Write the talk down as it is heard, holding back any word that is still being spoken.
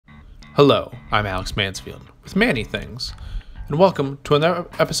Hello, I'm Alex Mansfield with Manny Things, and welcome to another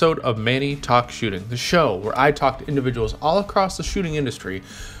episode of Manny Talks Shooting, the show where I talk to individuals all across the shooting industry.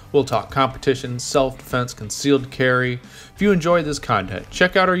 We'll talk competition, self-defense, concealed carry. If you enjoy this content,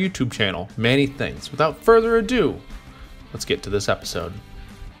 check out our YouTube channel, Manny Things. Without further ado, let's get to this episode.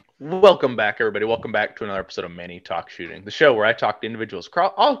 Welcome back, everybody. Welcome back to another episode of Manny Talks Shooting, the show where I talk to individuals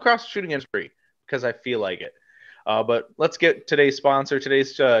all across the shooting industry because I feel like it. But let's get today's sponsor.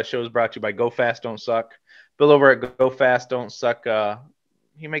 Today's show is brought to you by Go Fast Don't Suck. Bill over at Go Fast Don't Suck.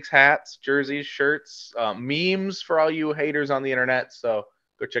 He makes hats, jerseys, shirts, memes for all you haters on the internet. So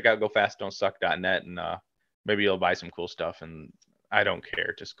go check out gofastdon'tsuck.net and maybe you'll buy some cool stuff. And I don't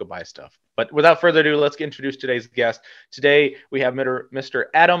care. Just go buy stuff. But without further ado, let's introduce today's guest. Today we have Mr.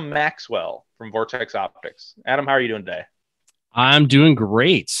 Adam Maxwell from Vortex Optics. Adam, how are you doing today? I'm doing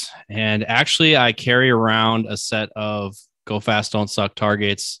great. And actually, I carry around a set of Go Fast Don't Suck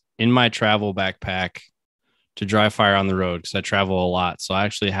targets in my travel backpack to dry fire on the road because I travel a lot. So I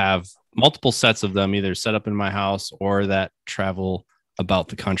actually have multiple sets of them either set up in my house or that travel about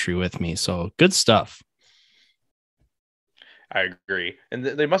the country with me. So good stuff. I agree. And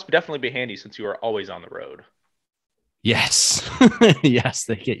they must definitely be handy since you are always on the road. Yes. Yes,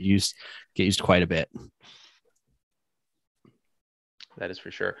 they get used quite a bit. That is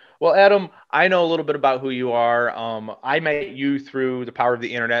for sure. Well, Adam, I know a little bit about who you are. I met you through the power of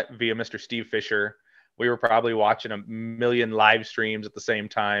the internet via Mr. Steve Fisher. We were probably watching a million live streams at the same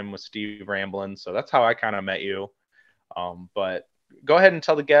time with Steve rambling. So that's how I kind of met you. But go ahead and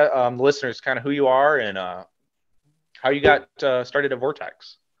tell the listeners kind of who you are and how you got started at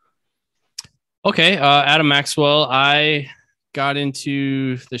Vortex. Okay. Adam Maxwell. I got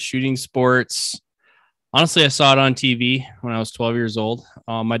into the shooting sports. Honestly, I saw it on TV when I was 12 years old.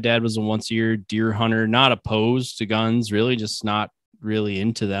 My dad was a once-a-year deer hunter, not opposed to guns, really, just not really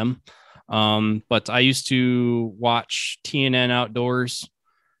into them. But I used to watch TNN Outdoors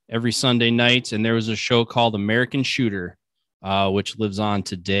every Sunday night, and there was a show called American Shooter, which lives on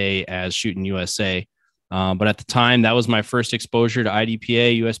today as Shooting USA. But at the time, that was my first exposure to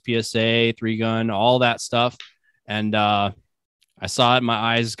IDPA, USPSA, 3-gun, all that stuff. And I saw it. My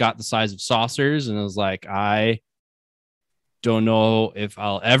eyes got the size of saucers, and I was like, I don't know if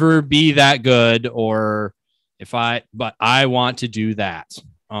I'll ever be that good but I want to do that.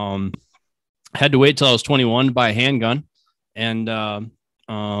 Had to wait till I was 21 to buy a handgun. And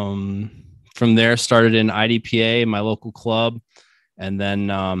from there started in IDPA, my local club. And then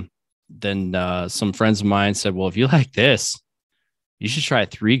some friends of mine said, well, if you like this, you should try a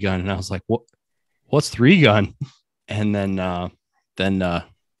 3-gun. And I was like, what's 3-gun? And then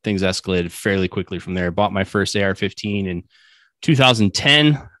things escalated fairly quickly from there. I bought my first AR-15 in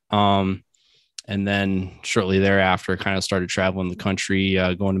 2010. And then shortly thereafter, kind of started traveling the country,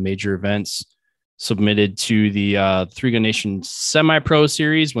 going to major events, submitted to the 3-Gun Nation semi-pro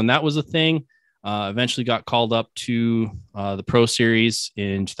series when that was a thing. Eventually got called up to the pro series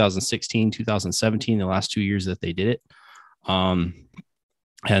in 2016, 2017, the last 2 years that they did it. And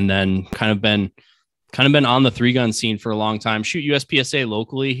then kind of been on the 3-gun scene for a long time. Shoot USPSA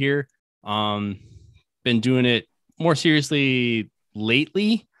locally here. Been doing it more seriously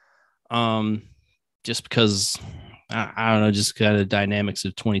lately. Just because I don't know, just kind of dynamics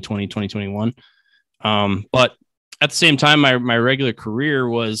of 2020, 2021. But at the same time, my regular career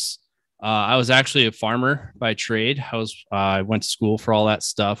was, I was actually a farmer by trade. I went to school for all that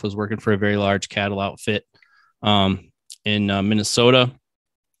stuff. I was working for a very large cattle outfit, in Minnesota.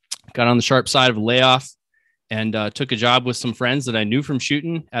 Got on the sharp side of a layoff and took a job with some friends that I knew from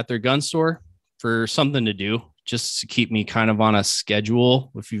shooting at their gun store for something to do, just to keep me kind of on a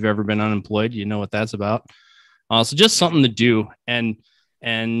schedule. If you've ever been unemployed, you know what that's about. So just something to do. And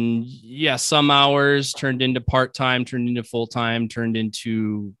yeah, some hours turned into part-time, turned into full-time, turned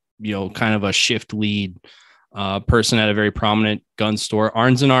into, kind of a shift lead person at a very prominent gun store.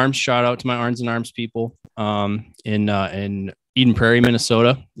 Arms and Arms, shout out to my Arms and Arms people in Eden Prairie,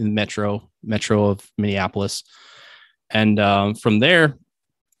 Minnesota, in the metro of Minneapolis. And from there,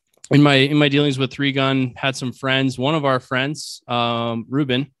 in my dealings with 3-gun, had some friends. One of our friends,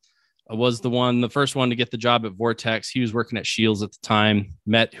 Ruben, was the first one to get the job at Vortex. He was working at Shields at the time.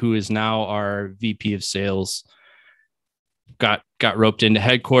 Met who is now our VP of sales. Got roped into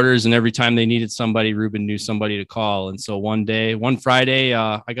headquarters, and every time they needed somebody, Ruben knew somebody to call. And so one Friday,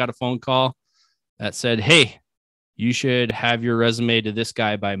 I got a phone call that said, "Hey, you should have your resume to this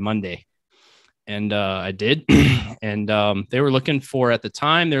guy by Monday." And I did. And they were looking for, at the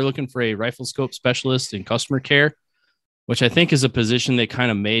time, they were looking for a rifle scope specialist in customer care, which I think is a position they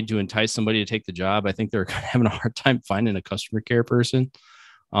kind of made to entice somebody to take the job. I think they're kind of having a hard time finding a customer care person.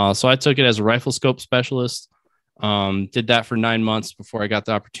 So I took it as a rifle scope specialist. Did that for 9 months before I got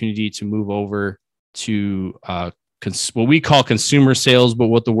the opportunity to move over to what we call consumer sales, but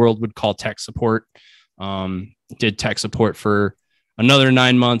what the world would call tech support. Did tech support for another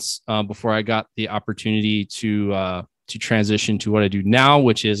 9 months before I got the opportunity to transition to what I do now,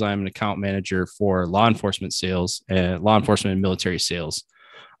 which is I'm an account manager for law enforcement sales and law enforcement and military sales.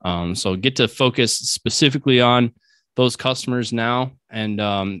 So get to focus specifically on those customers now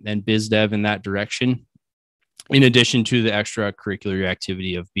and biz dev in that direction, in addition to the extracurricular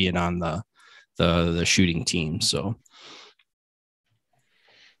activity of being on the shooting team. So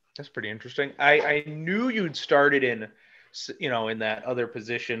that's pretty interesting. I knew you'd started in, in that other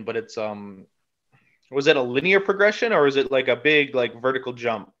position, but it's was it a linear progression or is it like a big like vertical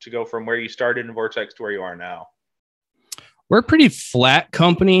jump to go from where you started in Vortex to where you are now? We're a pretty flat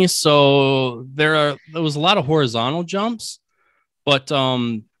company, so there was a lot of horizontal jumps, but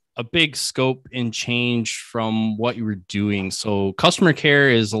a big scope and change from what you were doing. So customer care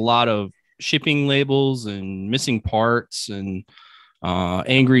is a lot of shipping labels and missing parts and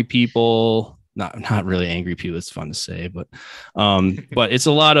angry people. Not really angry people. It's fun to say, but it's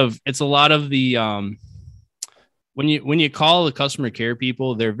a lot of the when you call the customer care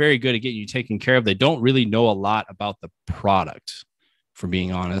people, they're very good at getting you taken care of. They don't really know a lot about the product, for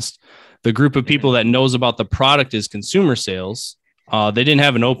being honest. The group of people that knows about the product is consumer sales. They didn't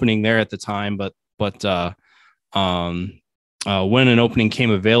have an opening there at the time, but when an opening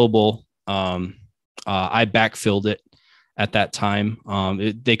came available, I backfilled it at that time.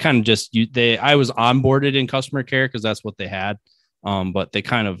 They kind of I was onboarded in customer care because that's what they had. But they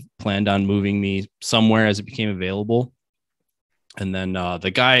kind of planned on moving me somewhere as it became available. And then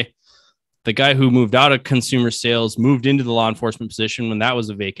the guy who moved out of consumer sales moved into the law enforcement position when that was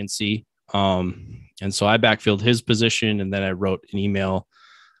a vacancy. And so I backfilled his position, and then I wrote an email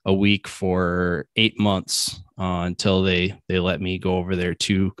a week for 8 months until they let me go over there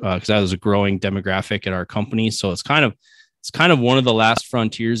too, because that was a growing demographic at our company. So it's kind of one of the last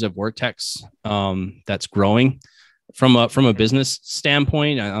frontiers of Vortex that's growing from a business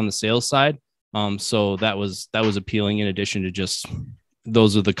standpoint on the sales side. So that was appealing, in addition to just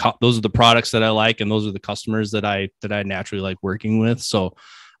those are the products that I like, and those are the customers that I naturally like working with. So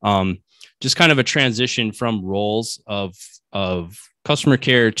just kind of a transition from roles of customer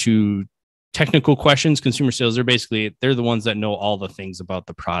care to technical questions. Consumer sales, they're the ones that know all the things about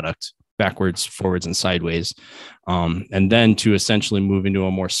the product, backwards, forwards, and sideways. And then to essentially move into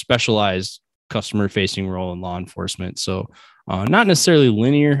a more specialized customer facing role in law enforcement. So not necessarily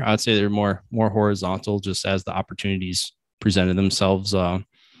linear. I'd say they're more horizontal, just as the opportunities presented themselves.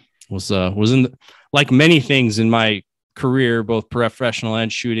 Was in like many things in my career, both professional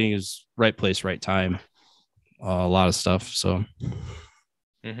and shooting, is right place, right time. A lot of stuff. So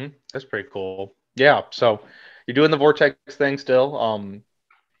that's pretty cool. Yeah. So you're doing the Vortex thing still.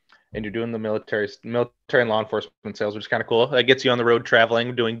 And you're doing the military and law enforcement sales, which is kind of cool. That gets you on the road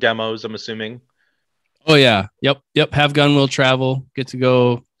traveling, doing demos, I'm assuming. Oh yeah. Yep. Have gun will travel, get to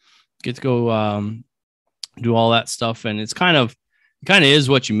go do all that stuff. And it kind of is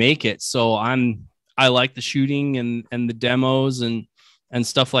what you make it. So I like the shooting and the demos and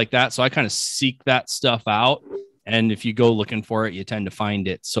stuff like that. So I kind of seek that stuff out. And if you go looking for it, you tend to find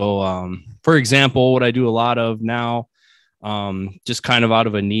it. So for example, what I do a lot of now, just kind of out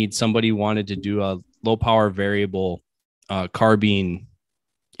of a need, somebody wanted to do a low power variable carbine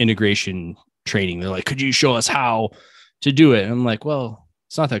integration training. They're like, could you show us how to do it? And I'm like, well,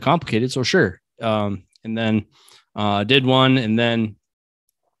 it's not that complicated. So sure. And then did one, and then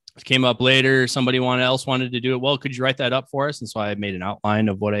it came up later. Somebody else wanted to do it. Well, could you write that up for us? And so I made an outline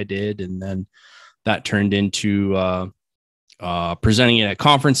of what I did. And then that turned into presenting it at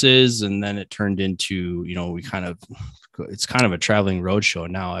conferences. And then it turned into, it's kind of a traveling roadshow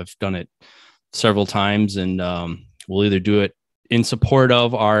now. I've done it several times, and we'll either do it in support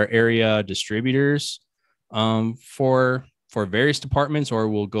of our area distributors for various departments, or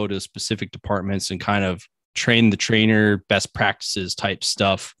we'll go to specific departments and kind of train the trainer, best practices type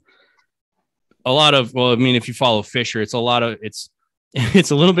stuff. If you follow Fisher, it's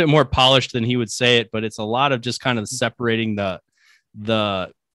a little bit more polished than he would say it, but it's a lot of just kind of separating the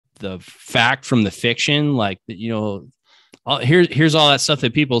fact from the fiction. Like, here's all that stuff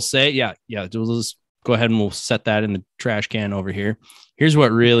that people say. Yeah. We'll just go ahead and we'll set that in the trash can over here. Here's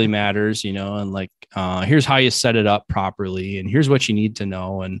what really matters, and here's how you set it up properly, and here's what you need to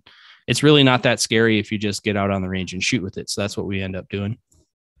know. And it's really not that scary if you just get out on the range and shoot with it. So that's what we end up doing.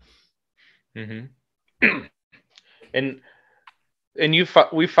 Mm-hmm. And And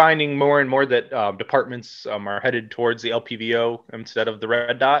we finding more and more that departments are headed towards the LPVO instead of the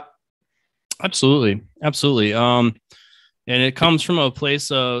red dot. Absolutely. And it comes from a place,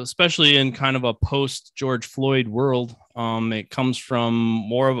 especially in kind of a post George Floyd world. It comes from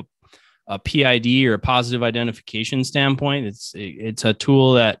more of a PID or a positive identification standpoint. It's a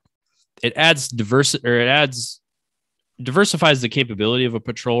tool that it diversifies the capability of a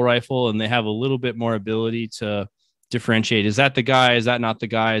patrol rifle, and they have a little bit more ability to differentiate. Is that the guy? Is that not the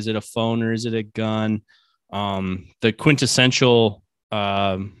guy? Is it a phone or is it a gun? The quintessential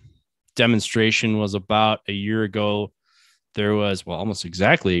demonstration was about a year ago. There was, well, almost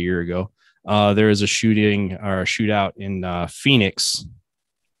exactly a year ago. There was a shooting or a shootout in Phoenix.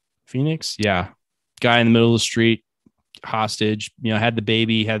 Yeah. Guy in the middle of the street, hostage, had the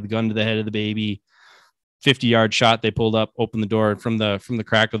baby, had the gun to the head of the baby, 50-yard shot. They pulled up, opened the door from the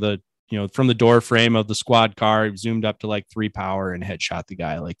crack of the, from the door frame of the squad car, zoomed up to like 3 power and headshot the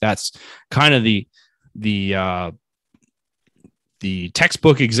guy. Like that's kind of the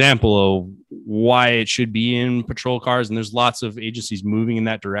textbook example of why it should be in patrol cars. And there's lots of agencies moving in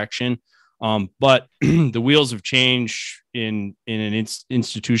that direction. But the wheels have changed in an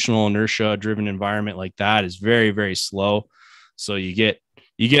institutional inertia driven environment like that is very, very slow. So you get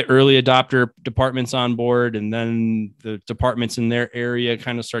early adopter departments on board, and then the departments in their area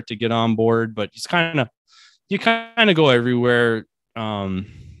kind of start to get on board, but you kind of go everywhere,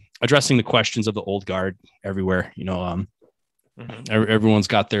 addressing the questions of the old guard everywhere, everyone's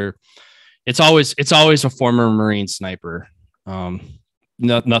got it's always a former Marine sniper.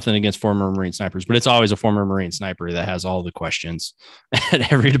 Nothing against former Marine snipers, but it's always a former Marine sniper that has all the questions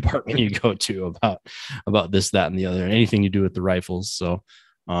at every department you go to about this, that, and the other, and anything you do with the rifles. So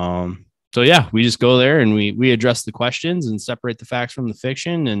yeah, we just go there and we address the questions and separate the facts from the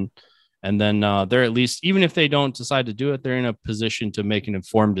fiction. And then they're at least, even if they don't decide to do it, they're in a position to make an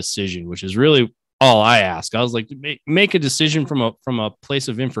informed decision, which is really all I ask. I was like, make a decision from a place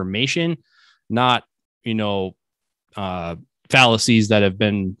of information, not, fallacies that have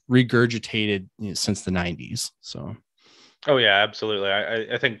been regurgitated since the 90s. So. Oh yeah, absolutely.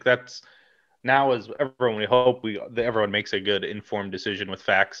 I think that's now, as everyone, we hope that everyone makes a good informed decision with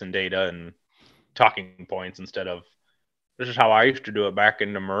facts and data and talking points instead of, this is how I used to do it back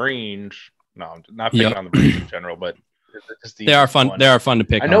in the Marines. No, not picking on the Marines in general, but they are fun. They are fun to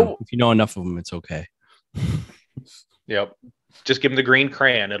pick on. If you know enough of them, it's okay. Yep. Just give them the green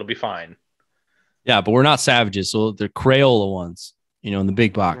crayon. It'll be fine. Yeah, but we're not savages, so they're Crayola ones, in the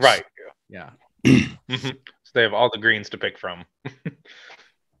big box. Right. Yeah. So they have all the greens to pick from.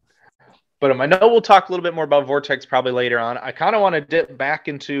 But I know we'll talk a little bit more about Vortex probably later on. I kind of want to dip back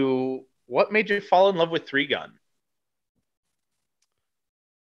into what made you fall in love with 3-gun.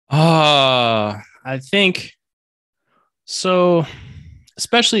 I think so.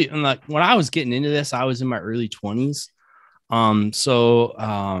 Especially when I was getting into this, I was in my early 20s.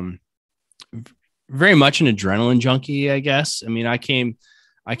 Very much an adrenaline junkie, I guess. I mean, I came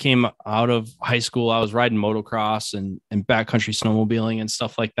out of high school. I was riding motocross and backcountry snowmobiling and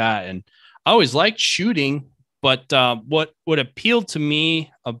stuff like that. And I always liked shooting, but what appealed to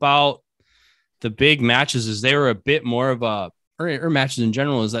me about the big matches is they were a bit more of or matches in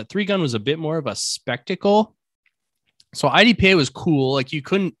general, is that 3-gun was a bit more of a spectacle. So IDPA was cool. Like you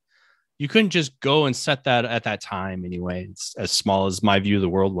couldn't just go and set that at that time anyway. It's as small as my view of the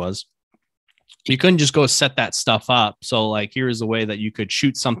world was. You couldn't just go set that stuff up. So like, here's a way that you could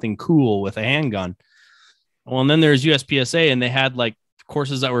shoot something cool with a handgun. Well, and then there's USPSA, and they had like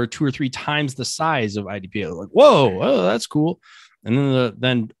courses that were 2 or 3 times the size of IDPA. Like, whoa, that's cool. And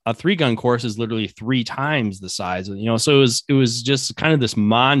then a 3-gun course is literally 3 times the size. So it was just kind of this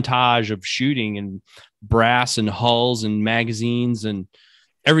montage of shooting and brass and hulls and magazines and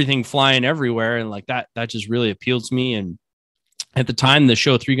everything flying everywhere. And like that just really appealed to me. And at the time, the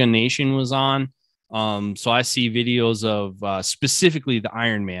show 3-Gun Nation was on. So I see videos of specifically the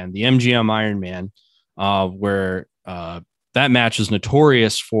Iron Man, the MGM Iron Man, where that match is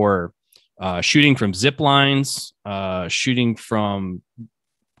notorious for shooting from zip lines, shooting from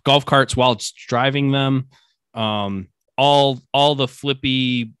golf carts while it's driving them, all the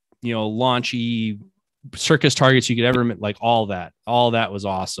flippy, launchy circus targets you could ever, like all that was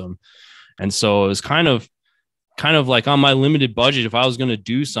awesome. And so it was kind of like on my limited budget, if I was going to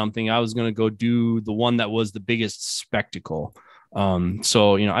do something, I was going to go do the one that was the biggest spectacle.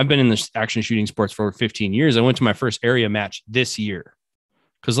 So, I've been in this action shooting sports for over 15 years. I went to my first area match this year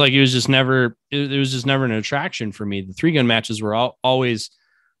because like, it was just never an attraction for me. The 3-gun matches were always,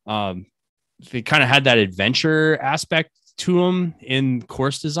 they kind of had that adventure aspect to them in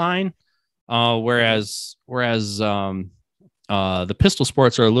course design. Whereas The pistol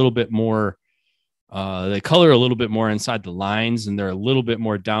sports are a little bit more, they color a little bit more inside the lines, and they're a little bit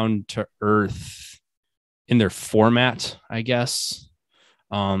more down to earth in their format, I guess.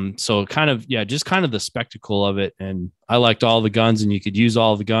 So kind of, yeah, just kind of the spectacle of it. And I liked all the guns, and you could use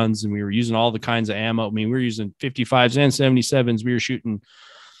all the guns, and we were using all the kinds of ammo. I mean, we were using 55s and 77s. We were shooting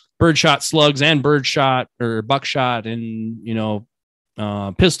birdshot slugs and birdshot or buckshot, and, you know,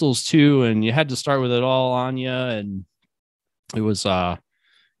 pistols too. And you had to start with it all on you. And it was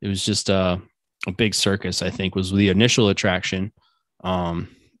just a big circus, I think, was the initial attraction. And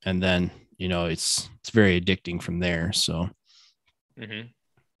then, you know, it's very addicting from there. So. Mm-hmm.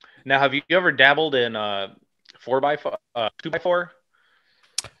 Now, have you ever dabbled in 4x4, 2x4?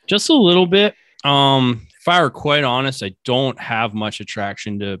 Just a little bit. If I were quite honest, I don't have much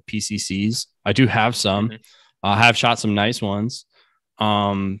attraction to PCCs. I do have some. Mm-hmm. I have shot some nice ones.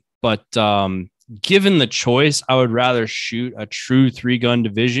 But given the choice, I would rather shoot a true 3-gun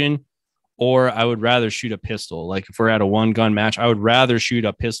division, or I would rather shoot a pistol. Like if we're at a 1-gun match, I would rather shoot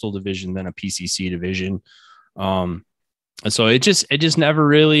a pistol division than a PCC division. And so it just never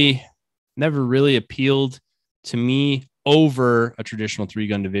really appealed to me over a traditional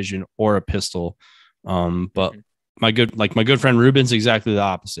 3-gun division or a pistol. But my good friend Ruben's exactly the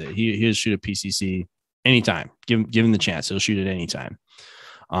opposite. He'll shoot a PCC anytime. Give him the chance. He'll shoot it anytime.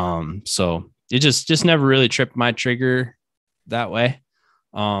 So it just never really tripped my trigger that way.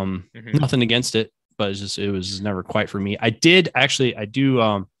 Nothing against it, but it was never quite for me. I did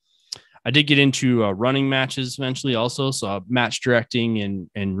get into running matches eventually also. So match directing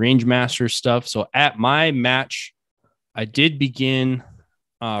and range master stuff. So at my match, I did begin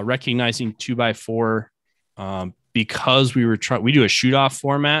recognizing 2x4 because we do a shoot off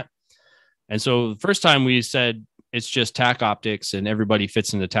format. And so the first time we said it's just Tac Optics and everybody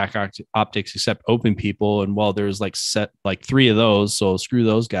fits into Tac Optics except open people. And well, there's like 3 of those. So screw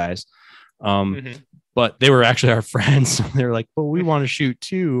those guys. But they were actually our friends. They were like, well, we want to shoot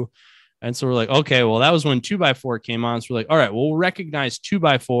too. And so we're like, okay, well, that was when 2x4 came on. So we're like, all right, we'll recognize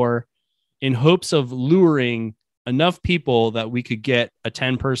 2x4 in hopes of luring enough people that we could get a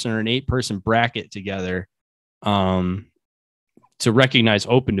 10-person or an 8-person bracket together to recognize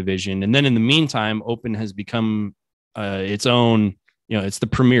open division. And then in the meantime, open has become its own, you know, it's the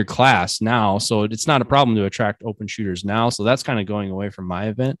premier class now. So it's not a problem to attract open shooters now. So that's kind of going away from my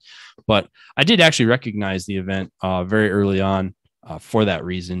event. But I did actually recognize the event very early on. For that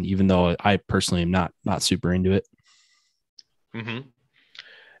reason, even though I personally am not super into it. Mm-hmm.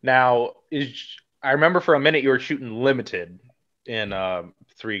 Now, I remember for a minute you were shooting limited in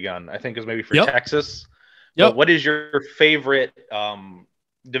 3-gun. I think it was maybe for Texas. Yep. But what is your favorite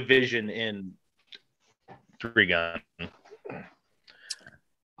division in 3-gun?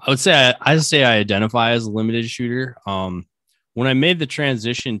 I would say I identify as a limited shooter. When I made the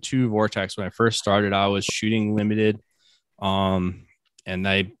transition to Vortex, when I first started, I was shooting limited. And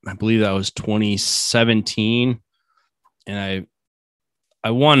I believe that was 2017, and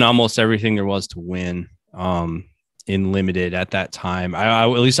I won almost everything there was to win, in limited at that time. At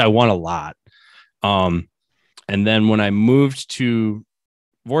least I won a lot. And then when I moved to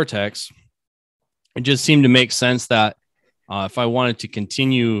Vortex, it just seemed to make sense that, if I wanted to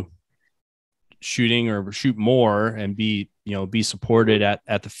continue shooting or shoot more and be supported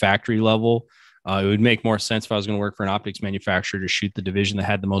at the factory level, it would make more sense if I was going to work for an optics manufacturer to shoot the division that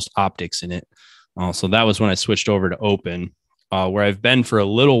had the most optics in it. So that was when I switched over to open, where I've been for a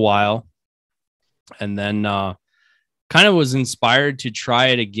little while. And then kind of was inspired to try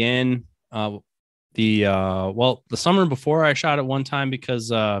it again. The summer before I shot it one time because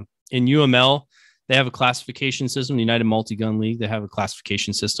in UML, they have a classification system, the United Multi-Gun League. They have a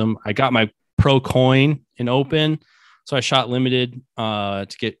classification system. I got my pro coin in open. So I shot limited to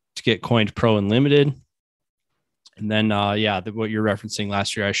get coined pro and limited. And then, what you're referencing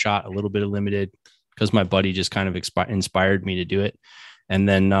last year, I shot a little bit of limited because my buddy just kind of inspired me to do it. And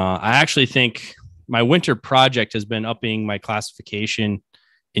then I actually think my winter project has been upping my classification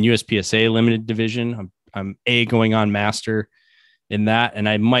in USPSA limited division. I'm going on master in that, and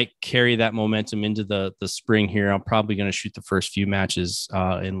I might carry that momentum into the spring here. I'm probably going to shoot the first few matches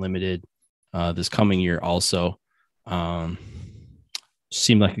in limited this coming year also.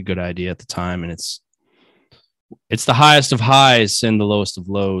 Seemed like a good idea at the time, and it's the highest of highs and the lowest of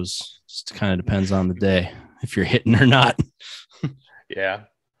lows. Just kind of depends on the day if you're hitting or not. Yeah,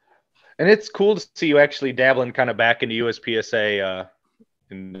 and it's cool to see you actually dabbling kind of back into USPSA,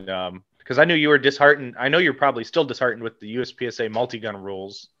 because I knew you were disheartened. I know you're probably still disheartened with the USPSA multi-gun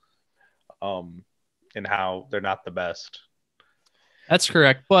rules, and how they're not the best. That's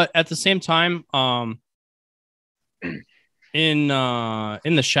correct, but at the same time, in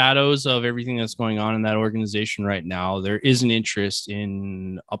the shadows of everything that's going on in that organization right now, there is an interest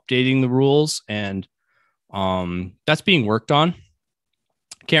in updating the rules, and that's being worked on.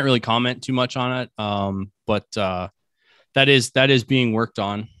 Can't really comment too much on it, but that is being worked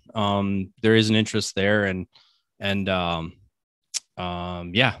on. There is an interest there, and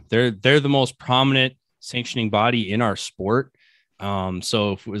yeah, they're the most prominent sanctioning body in our sport.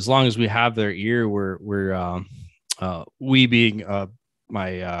 So as long as we have their ear, we being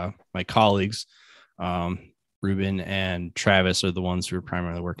my colleagues, Ruben and Travis are the ones who are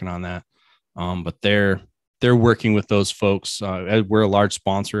primarily working on that. But they're working with those folks. We're a large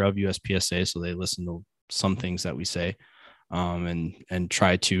sponsor of USPSA, so they listen to some things that we say, and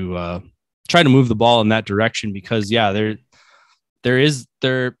try to move the ball in that direction, because there's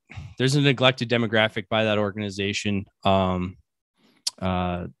a neglected demographic by that organization.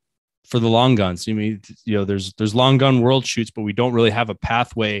 For the long guns, I mean, there's long gun world shoots, but we don't really have a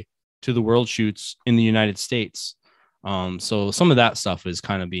pathway to the world shoots in the United States. So some of that stuff is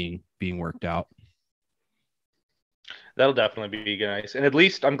kind of being worked out. That'll definitely be nice. And at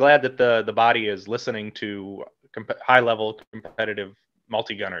least I'm glad that the body is listening to high level competitive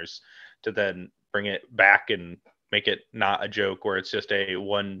multi-gunners to then bring it back and make it not a joke where it's just a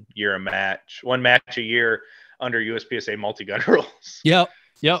one match a year under USPSA multi-gun rules. Yep.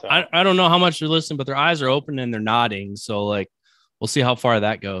 So. I don't know how much they're listening, but their eyes are open and they're nodding. So like, we'll see how far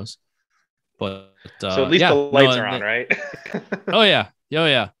that goes. But so at least the lights are on, right? Oh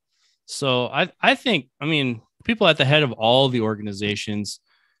yeah. So I think, I mean, people at the head of all the organizations,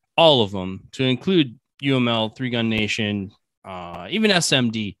 all of them, to include UML, Three Gun Nation, even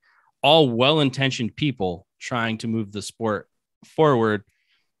SMD, all well-intentioned people trying to move the sport forward.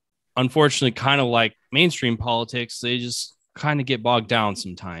 Unfortunately, kind of like mainstream politics, they just kind of get bogged down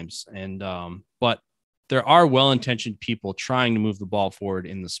sometimes. And but there are well-intentioned people trying to move the ball forward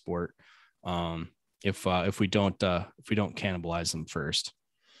in the sport. If we don't cannibalize them first.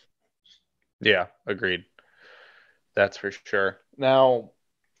 Yeah, agreed. That's for sure. Now,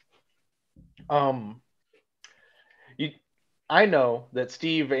 I know that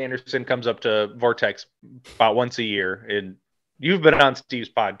Steve Anderson comes up to Vortex about once a year, and you've been on Steve's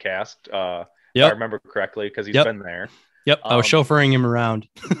podcast, if I remember correctly, because he's been there. Yep, I was chauffeuring him around.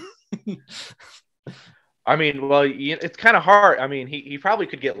 I mean, well, it's kind of hard. I mean, he probably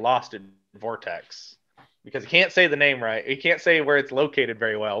could get lost in Vortex because he can't say the name right. He can't say where it's located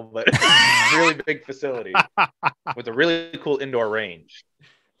very well, but it's a really big facility with a really cool indoor range.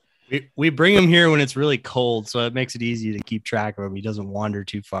 We bring him here when it's really cold, so it makes it easy to keep track of him. He doesn't wander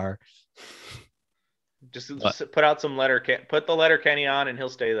too far. Just put out some put the letter Kenny on, and he'll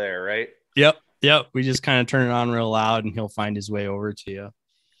stay there, right? Yep. We just kind of turn it on real loud, and he'll find his way over to you.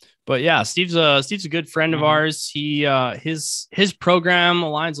 But yeah, Steve's a good friend of ours. He his program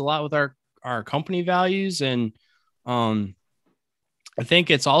aligns a lot with our company values, and I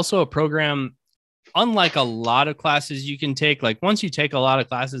think it's also a program. Unlike a lot of classes you can take, like once you take a lot of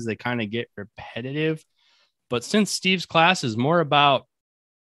classes, they kind of get repetitive. But since Steve's class is more about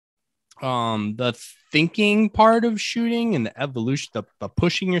the thinking part of shooting and the evolution, the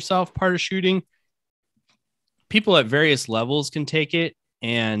pushing yourself part of shooting, people at various levels can take it,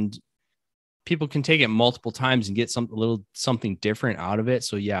 and people can take it multiple times and get something different out of it.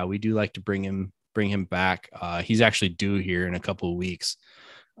 So yeah, we do like to bring him back. He's actually due here in a couple of weeks.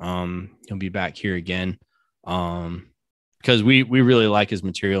 He'll be back here again, because we really like his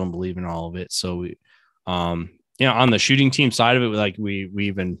material and believe in all of it. So we, on the shooting team side of it, like we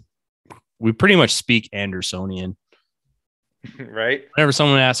pretty much speak Andersonian, right? Whenever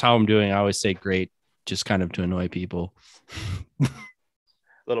someone asks how I'm doing, I always say great, just kind of to annoy people. A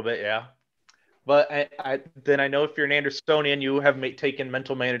little bit, yeah. But I know if you're an Andersonian, you have taken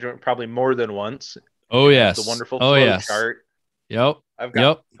mental management probably more than once. Oh yes, the wonderful flow chart. Yep. I've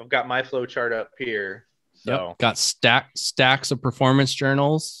got my flow chart up here. So got stacks of performance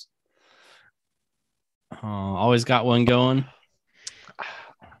journals. Always got one going.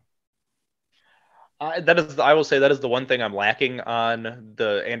 I will say that is the one thing I'm lacking on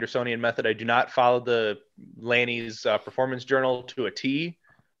the Andersonian method. I do not follow the Lanny's performance journal to a T,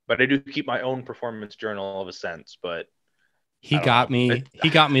 but I do keep my own performance journal of a sense. But he got me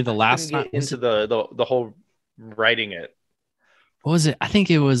the last time into the whole writing it. What was it? I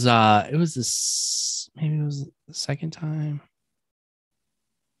think it was this, maybe it was the second time.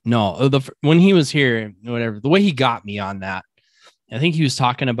 No, when he was here, whatever, the way he got me on that, I think he was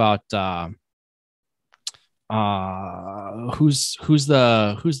talking about who's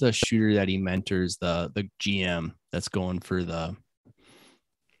the shooter that he mentors, the GM that's going for a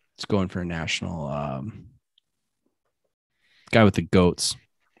national guy with the goats.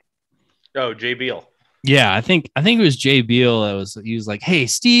 Oh, Jay Beal. Yeah, I think it was Jay Beal. He was like, "Hey,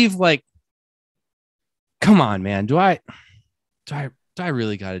 Steve, like, come on, man. Do I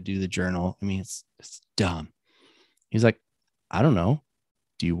really got to do the journal? I mean, it's dumb." He's like, "I don't know.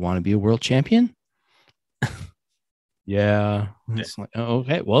 Do you want to be a world champion?" Yeah. It's like, oh,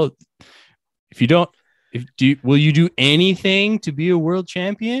 okay. Well, will you do anything to be a world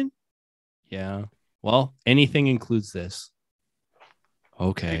champion? Yeah. Well, anything includes this.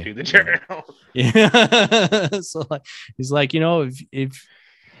 Okay. You do the journal. Yeah. So like, he's like,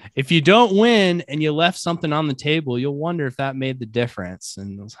 if you don't win and you left something on the table, you'll wonder if that made the difference.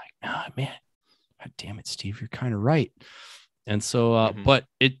 And I was like, oh man, God damn it, Steve, you're kind of right. And so, but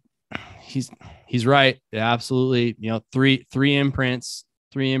he's right. Yeah, absolutely. Three imprints,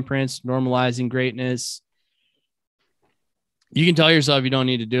 normalizing greatness. You can tell yourself you don't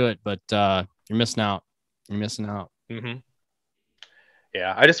need to do it, but you're missing out. Mm-hmm.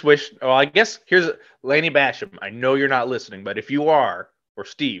 Yeah, I just wish. Oh, I guess here's Lanny Basham. I know you're not listening, but if you are, or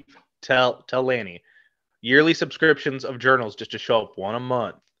Steve, tell Lanny, yearly subscriptions of journals just to show up one a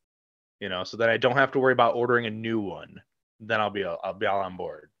month. So that I don't have to worry about ordering a new one. Then I'll be all on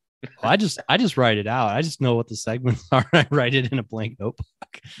board. Well, I just write it out. I just know what the segments are. I write it in a blank notebook.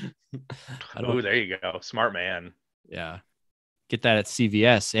 Oh, there you go. Smart man. Yeah. Get that at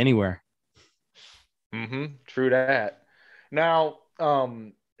CVS anywhere. Mm-hmm. True that. Now,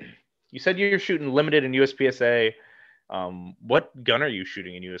 you said you're shooting limited in USPSA. What gun are you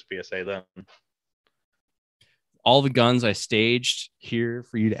shooting in USPSA then? All the guns I staged here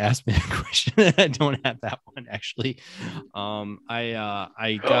for you to ask me a question. I don't have that one actually.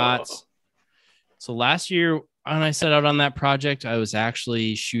 I got so last year when I set out on that project, I was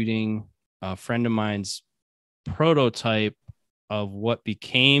actually shooting a friend of mine's prototype of what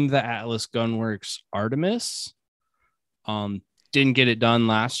became the Atlas Gunworks Artemis. Didn't get it done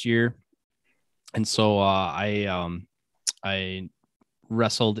last year, and so I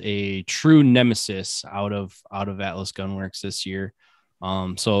wrestled a true nemesis out of Atlas Gunworks this year.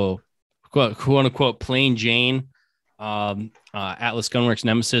 So quote unquote plain Jane Atlas Gunworks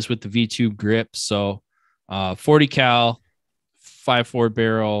nemesis with the V2 grip. So 40 cal, 5.4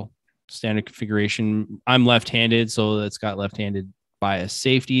 barrel, standard configuration. I'm left-handed, so it's got left-handed bias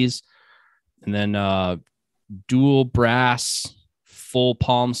safeties, and then dual brass full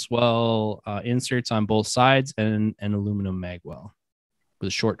palm swell inserts on both sides, and an aluminum magwell with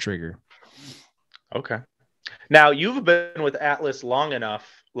a short trigger. Okay. Now you've been with Atlas long enough,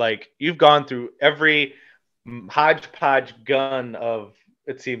 like you've gone through every hodgepodge gun of,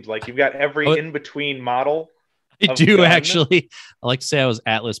 it seems like you've got every in-between model. I do gun. Actually. I like to say I was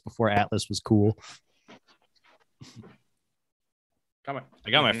Atlas before Atlas was cool. I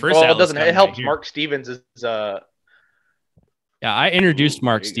got my first. Well, it helps. Right, Mark Stevens is. Yeah, I introduced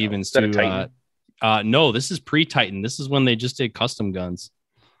Mark Stevens to. No, this is pre-Titan. This is when they just did custom guns.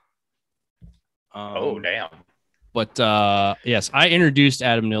 Oh damn! But yes, I introduced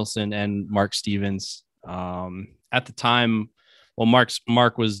Adam Nilsson and Mark Stevens. At the time, well,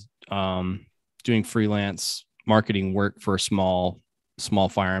 Mark was doing freelance marketing work for small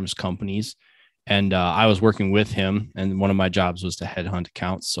firearms companies, and I was working with him. And one of my jobs was to headhunt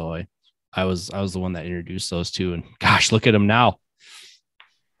accounts. So I was the one that introduced those two. And gosh, look at them now.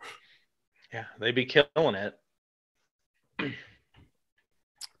 Yeah, they be killing it.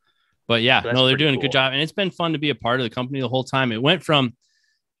 But yeah, no, they're doing a good job, and it's been fun to be a part of the company the whole time. It went from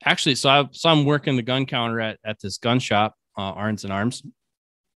actually, so I'm working the gun counter at this gun shop, Arns and Arms,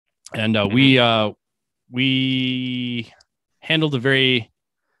 and we handled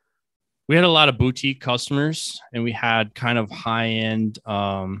we had a lot of boutique customers, and we had kind of high end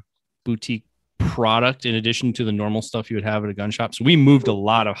boutique product in addition to the normal stuff you would have at a gun shop. So we moved a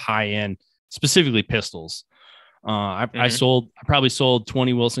lot of high end, specifically pistols. I probably sold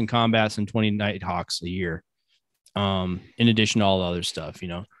 20 Wilson Combats and 20 Nighthawks a year. In addition to all the other stuff,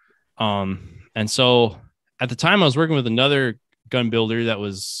 and so at the time I was working with another gun builder that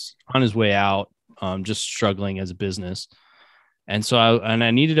was on his way out, just struggling as a business. And so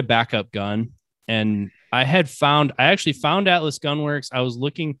I needed a backup gun, and I actually found Atlas Gunworks. I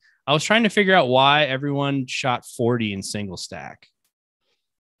was trying to figure out why everyone shot 40 in single stack,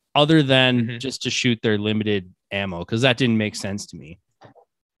 other than just to shoot their limited ammo, because that didn't make sense to me.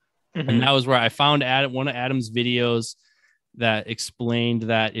 And that was where I found one of Adam's videos that explained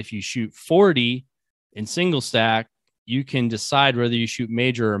that if you shoot 40 in single stack, you can decide whether you shoot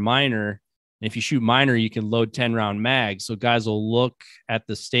major or minor. And if you shoot minor, you can load 10-round mags. So guys will look at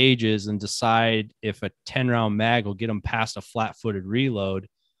the stages and decide if a 10-round mag will get them past a flat-footed reload,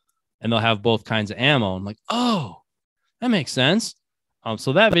 and they'll have both kinds of ammo. I'm like, oh, that makes sense.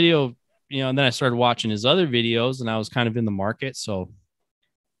 So that video, and then I started watching his other videos, and I was kind of in the market. So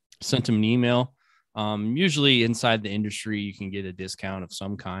sent him an email. Usually inside the industry, you can get a discount of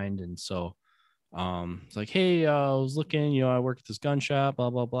some kind. And so it's like, hey, I was looking, I work at this gun shop, blah,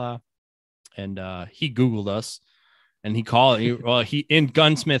 blah, blah. And he Googled us and he called, he in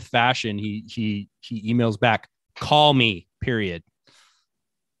gunsmith fashion, he emails back, call me, period.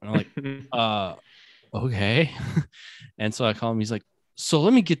 And I'm like, okay. And so I call him, he's like, so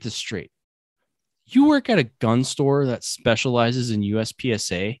let me get this straight. You work at a gun store that specializes in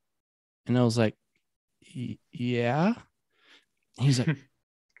USPSA? And I was like, yeah. He's like,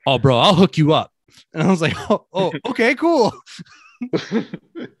 oh, bro, I'll hook you up. And I was like, oh okay, cool.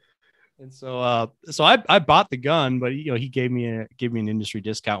 And so I bought the gun, but he gave me an industry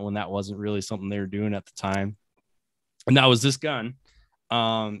discount when that wasn't really something they were doing at the time. And that was this gun.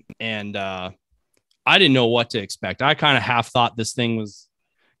 And I didn't know what to expect. I kind of half thought this thing was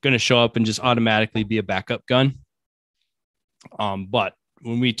going to show up and just automatically be a backup gun. But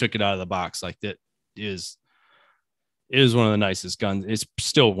when we took it out of the box, like that is one of the nicest guns. It's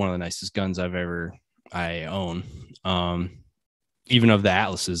still one of the nicest guns I own. Even of the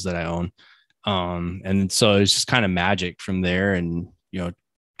Atlases that I own. And so it's just kind of magic from there and,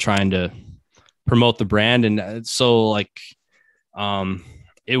 trying to promote the brand. And so like,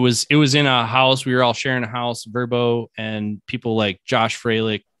 it was in a house. We were all sharing a house, Verbo, and people like Josh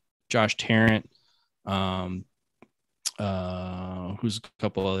Fralick, Josh Tarrant, who's a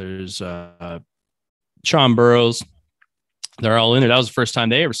couple others, Sean Burrows. They're all in it. That was the first time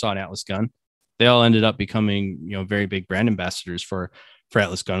they ever saw an Atlas gun. They all ended up becoming, very big brand ambassadors for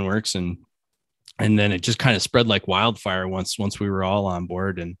Atlas Gunworks. And then it just kind of spread like wildfire once we were all on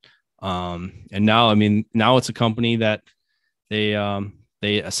board. And now, now it's a company that they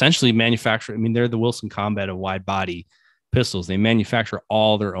essentially manufacture. They're the Wilson Combat of wide body pistols. They manufacture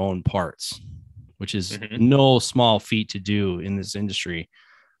all their own parts, which is no small feat to do in this industry.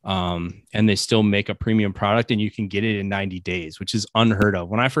 And they still make a premium product and you can get it in 90 days, which is unheard of.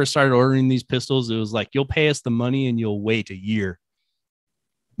 When I first started ordering these pistols, it was like, you'll pay us the money and you'll wait a year,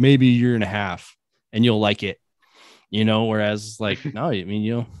 maybe a year and a half, and you'll like it, whereas like, no,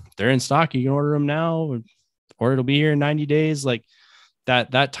 they're in stock. You can order them now or it'll be here in 90 days. Like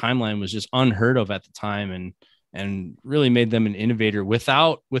that timeline was just unheard of at the time and really made them an innovator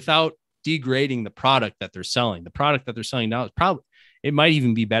without degrading the product that they're selling. The product that they're selling now is probably, it might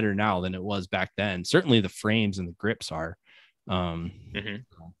even be better now than it was back then. Certainly the frames and the grips are.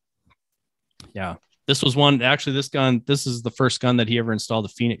 Yeah, this was one, actually this is the first gun that he ever installed a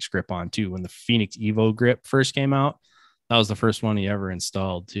Phoenix grip on too. When the Phoenix Evo grip first came out, that was the first one he ever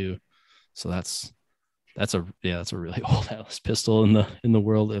installed too. So that's a really old Atlas pistol in the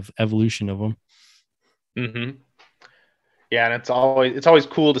world of evolution of them. Mm-hmm. Yeah, and it's always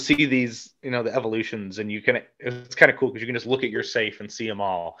cool to see these, the evolutions, and it's kind of cool because you can just look at your safe and see them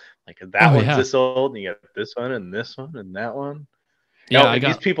all. Like that one's this old, and you got this one and this one and that one. Yeah,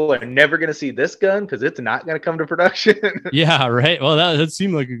 these people are never going to see this gun because it's not going to come to production. Yeah, right. Well, that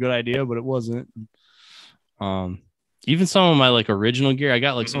seemed like a good idea, but it wasn't. Even some of my like original gear, I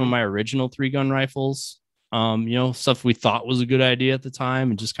got like some of my original 3-gun rifles. Stuff we thought was a good idea at the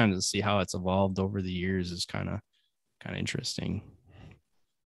time, and just kind of to see how it's evolved over the years is kind of interesting.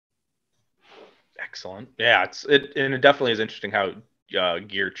 Excellent. Yeah, it definitely is interesting how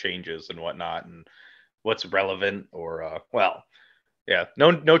gear changes and whatnot, and what's relevant or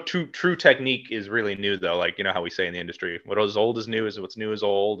no true technique is really new though. Like how we say in the industry, what is old is new, is what's new is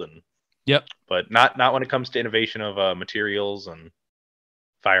old, and yep. But not when it comes to innovation of materials and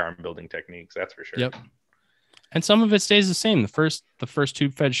firearm building techniques. That's for sure. Yep. And some of it stays the same. The first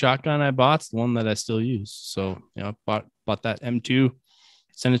tube fed shotgun I bought's the one that I still use. So, bought that M2,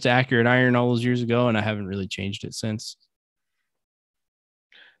 sent it to Accurate Iron all those years ago, and I haven't really changed it since.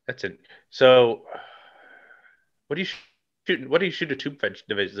 That's it. So, what do you shoot a tube fed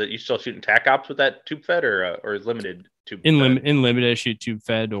division? Is that you still shooting Tac Ops with that tube fed or limited tube? In limited, I shoot tube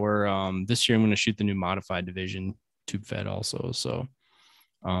fed, or this year I'm going to shoot the new modified division tube fed also. So,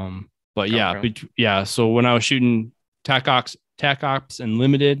 but yeah, So when I was shooting Tac Ops and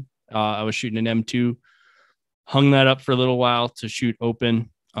limited, I was shooting an M2, hung that up for a little while to shoot open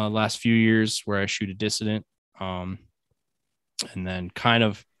last few years where I shoot a dissident. And then kind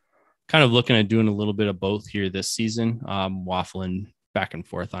of looking at doing a little bit of both here this season, waffling back and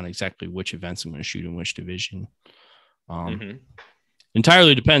forth on exactly which events I'm going to shoot in which division.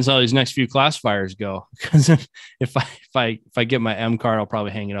 Entirely depends how these next few classifiers go. Because if I get my M card, I'll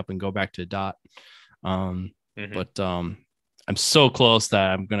probably hang it up and go back to dot. But I'm so close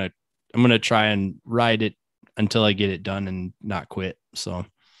that I'm gonna try and ride it until I get it done and not quit. So,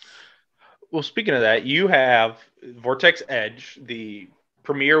 well, speaking of that, you have Vortex Edge, the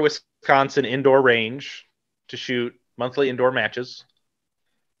premier Wisconsin indoor range to shoot monthly indoor matches.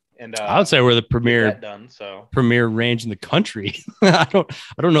 And I would say we're the premier done, so premier range in the country. I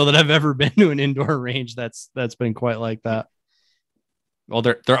don't know that I've ever been to an indoor range that's been quite like that. Well,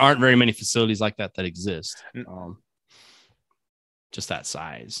 there aren't very many facilities like that exist. Just that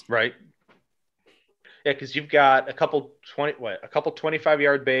size, right? Yeah, because you've got a couple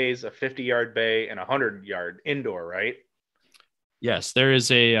 25-yard bays, a 50-yard bay, and a 100-yard indoor, right? Yes, there is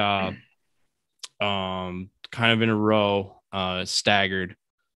a kind of in a row, staggered.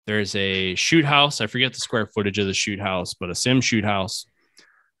 There's a shoot house. I forget the square footage of the shoot house, but a sim shoot house.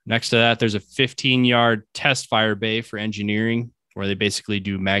 Next to that, there's a 15-yard test fire bay for engineering, where they basically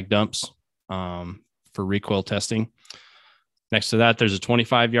do mag dumps for recoil testing. Next to that, there's a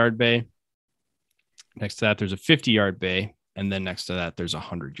 25-yard bay. Next to that, there's a 50-yard bay. And then next to that, there's a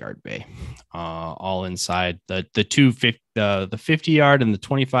 100-yard bay, all inside the 50-yard and the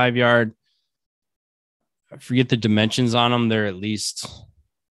 25-yard. I forget the dimensions on them. They're at least,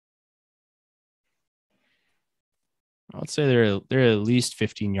 I would say they're at least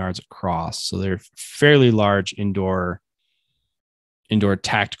 15 yards across. So they're fairly large indoor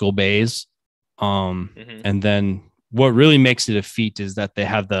tactical bays. And then what really makes it a feat is that they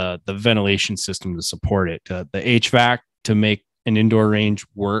have the ventilation system to support it, the HVAC to make an indoor range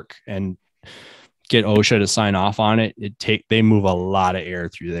work and get OSHA to sign off on it. They move a lot of air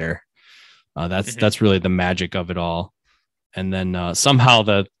through there. That's really the magic of it all. And then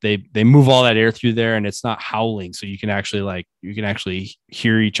somehow they move all that air through there, and it's not howling, so you can actually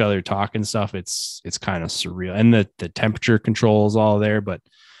hear each other talk and stuff. It's kind of surreal, and the temperature control is all there. But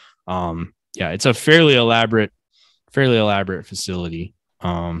yeah, it's a fairly elaborate facility.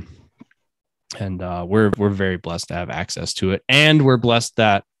 And we're very blessed to have access to it, and we're blessed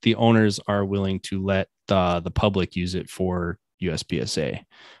that the owners are willing to let the public use it for USPSA,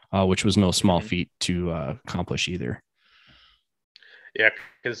 which was no small feat to accomplish either. Yeah,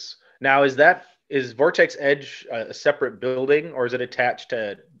 because now is Vortex Edge a separate building, or is it attached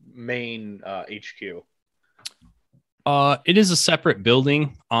to main HQ? It is a separate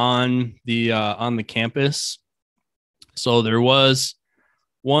building on the campus. So there was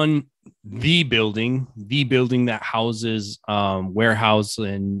the building that houses warehouse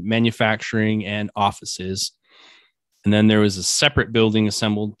and manufacturing and offices. And then there was a separate building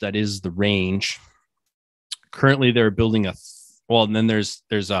assembled that is the range. Currently they're building and then there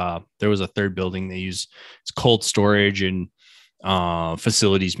was a third building they use. It's cold storage and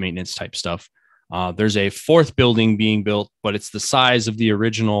facilities maintenance type stuff. There's a fourth building being built, but it's the size of the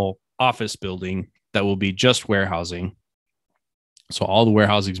original office building that will be just warehousing. So all the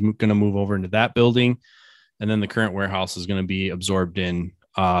warehousing is going to move over into that building. And then the current warehouse is going to be absorbed in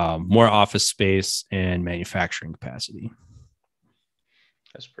more office space and manufacturing capacity.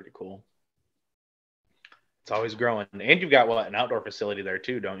 That's pretty cool. It's always growing. And you've got an outdoor facility there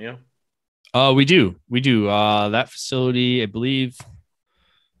too, don't you? We do. That facility, I believe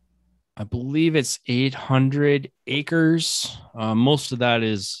it's 800 acres. Most of that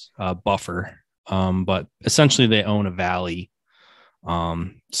is buffer. But essentially they own a valley.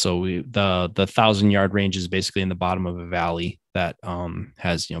 So the 1,000-yard range is basically in the bottom of a valley that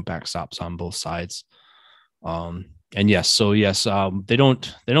has backstops on both sides. And yes, they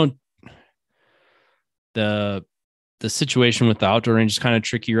don't the situation with the outdoor range is kind of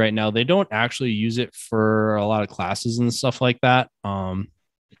tricky right now. They don't actually use it for a lot of classes and stuff like that.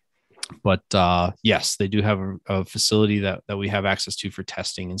 But yes, they do have a facility that we have access to for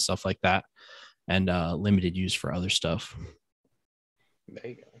testing and stuff like that, and limited use for other stuff. There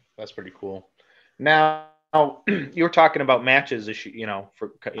you go. That's pretty cool. Now, you were talking about matches,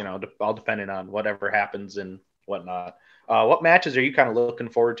 all depending on whatever happens and whatnot. What matches are you kind of looking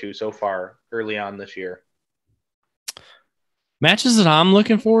forward to so far early on this year? Matches that I'm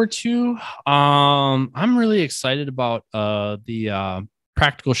looking forward to. I'm really excited about the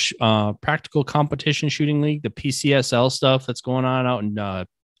practical competition shooting league, the PCSL stuff that's going on out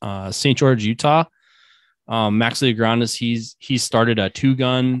in St. George, Utah. Maxwell he started a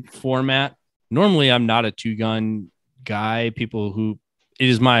 2-gun format. Normally I'm not a 2-gun guy. It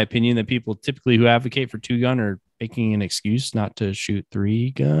is my opinion that people typically who advocate for 2-gun are making an excuse not to shoot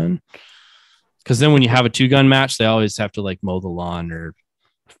 3-gun. Because then when you have a 2-gun match, they always have to mow the lawn or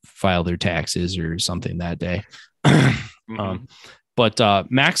file their taxes or something that day. But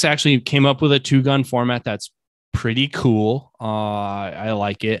Max actually came up with a 2-gun format that's pretty cool. I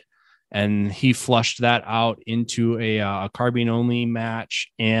like it. and he flushed that out into a carbine only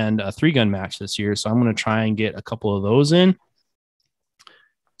match and a 3-gun match this year. So I'm going to try and get a couple of those in.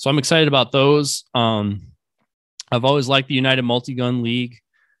 So I'm excited about those. I've always liked the United Multi-Gun League,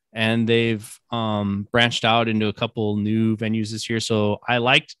 and they've branched out into a couple new venues this year. So I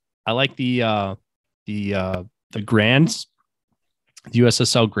like the Grands, the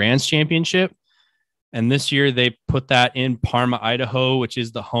USSL Grands Championship. And this year they put that in Parma, Idaho, which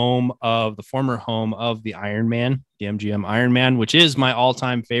is the former home of the Ironman, the MGM Ironman, which is my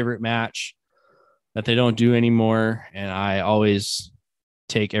all-time favorite match that they don't do anymore. And I always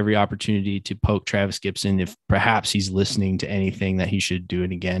take every opportunity to poke Travis Gibson if perhaps he's listening to anything that he should do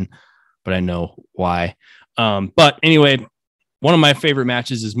it again, but I know why. But anyway, one of my favorite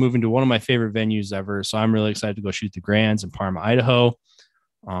matches is moving to one of my favorite venues ever. So I'm really excited to go shoot the Grands in Parma, Idaho.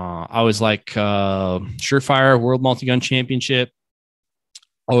 I always like Surefire World Multi-Gun Championship.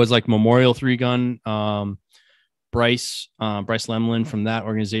 Always like Memorial 3-Gun. Bryce Lemlin from that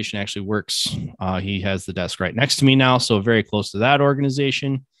organization actually works. He has the desk right next to me now, so very close to that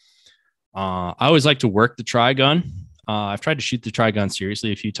organization. I always like to work the Tri-Gun. I've tried to shoot the Tri-Gun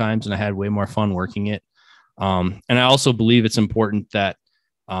seriously a few times, and I had way more fun working it. And I also believe it's important that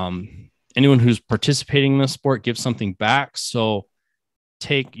anyone who's participating in the sport gives something back. So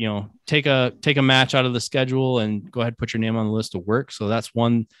take a match out of the schedule and go ahead and put your name on the list of work. So that's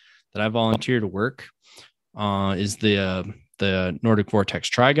one that I volunteer to work. Is the Nordic Vortex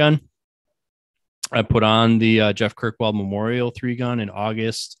Tri-Gun. I put on the Jeff Kirkwell Memorial 3-Gun in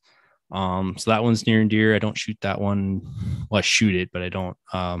August. So that one's near and dear. I don't shoot that one. Well, I shoot it, but I don't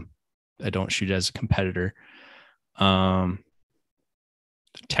shoot as a competitor.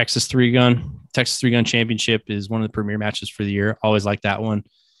 Texas 3-Gun Championship is one of the premier matches for the year. Always like that one.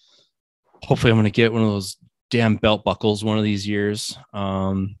 Hopefully I'm going to get one of those damn belt buckles one of these years.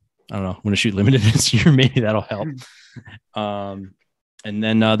 I don't know. I'm going to shoot limited this year. Maybe that'll help. And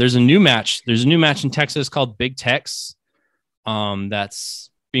then there's a new match. There's a new match in Texas called Big Tex. That's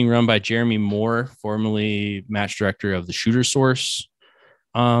being run by Jeremy Moore, formerly match director of the Shooter Source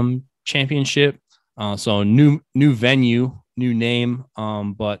Championship. So new venue, new name.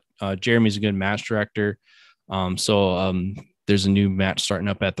 But Jeremy's a good match director. So there's a new match starting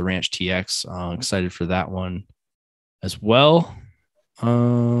up at the Ranch TX. Excited for that one as well.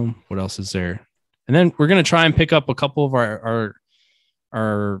 What else is there? And then we're going to try and pick up a couple of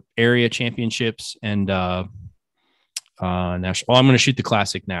our area championships and national. Well, I'm going to shoot the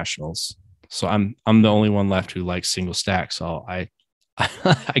classic nationals. So I'm the only one left who likes single stack. So I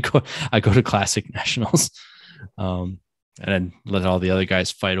go to classic nationals, and then let all the other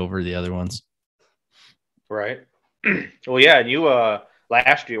guys fight over the other ones. Right. Well, yeah. And you,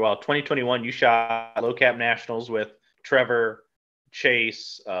 last year, 2021, you shot low cap nationals with Trevor,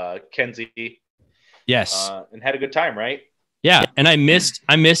 Chase, Kenzie. Yes. And had a good time, right? Yeah. And I missed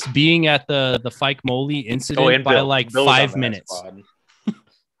being at the Fike Moley incident by Bill 5 minutes.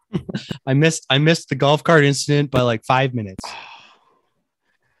 I missed the golf cart incident by 5 minutes.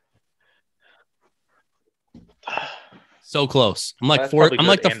 So close. I'm like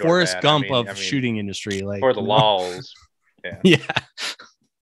the Forrest Gump of shooting industry. For the laws. Yeah. Yeah.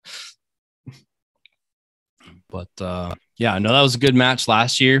 But yeah, no, that was a good match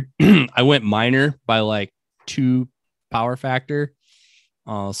last year. I went minor by 2 power factor.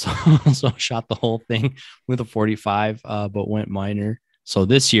 So shot the whole thing with a 45, but went minor. So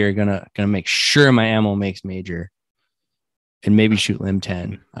this year gonna make sure my ammo makes major and maybe shoot limb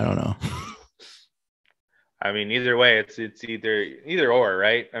 10. I don't know. I mean, either way, it's either or,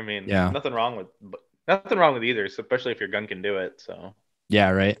 right? I mean, yeah, nothing wrong with either, especially if your gun can do it. So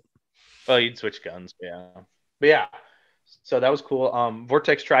yeah, right. Well, you'd switch guns, but yeah. So that was cool.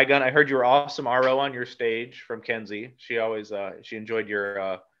 Vortex Tri-Gun. I heard you were awesome RO on your stage from Kenzie. She always she enjoyed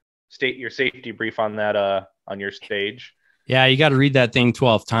your safety brief on that on your stage. Yeah, you got to read that thing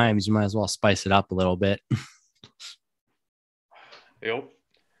 12 times. You might as well spice it up a little bit. Yep.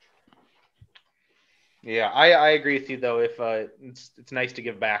 Yeah, I agree with you though. If it's nice to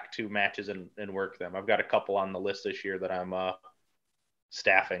give back to matches and work them. I've got a couple on the list this year that I'm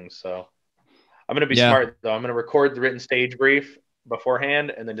staffing. So I'm gonna be smart though. I'm gonna record the written stage brief beforehand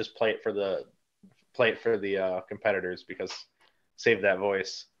and then just play it for the competitors because save that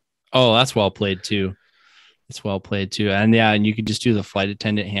voice. Oh, that's well played too. It's well played too. And yeah, and you could just do the flight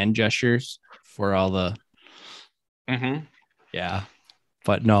attendant hand gestures for all the. Mm-hmm. Yeah.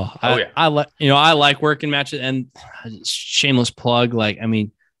 But no, I like working matches, and shameless plug.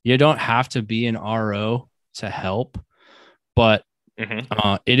 You don't have to be an RO to help, but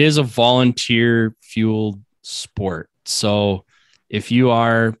it is a volunteer fueled sport. So if you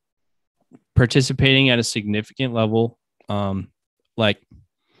are participating at a significant level, like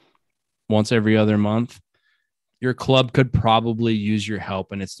once every other month, your club could probably use your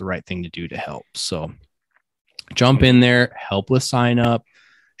help, and it's the right thing to do to help. So jump in there, help with sign up,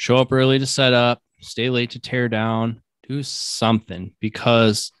 show up early to set up, stay late to tear down, do something,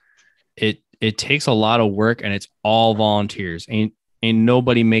 because it takes a lot of work, and it's all volunteers. Ain't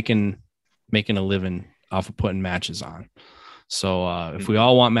nobody making a living off of putting matches on. So if we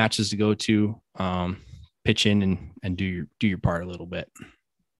all want matches to go to, pitch in and do your part a little bit.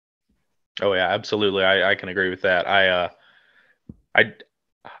 Oh yeah, absolutely. I can agree with that. I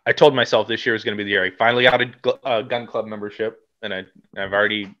told myself this year was going to be the year I finally got a gun club membership, and I've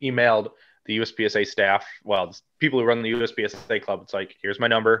already emailed the USPSA staff. Well, the people who run the USPSA club. It's like, here's my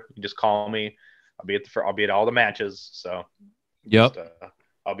number. You just call me. I'll be at all the matches. So, yep,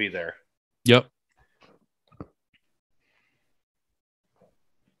 I'll be there. Yep.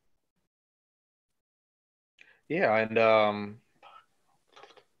 Yeah, and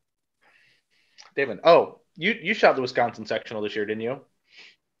David. Oh, you shot the Wisconsin sectional this year, didn't you?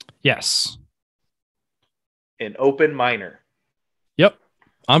 Yes. An open minor. Yep.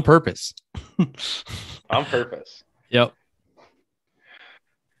 On purpose. On purpose. Yep.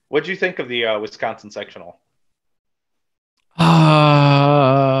 What'd you think of the Wisconsin sectional?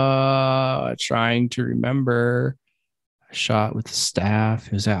 Trying to remember. I shot with the staff.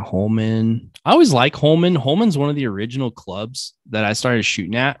 It was at Holman. I always like Holman. Holman's one of the original clubs that I started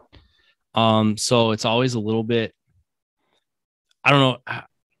shooting at. So it's always a little bit, I don't know.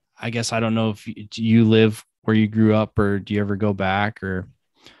 I guess I don't know if you live where you grew up, or do you ever go back, or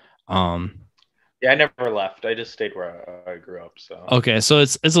Yeah, I never left. I just stayed where I grew up. So okay, so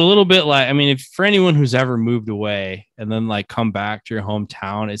it's a little bit like, I mean, if for anyone who's ever moved away and then like come back to your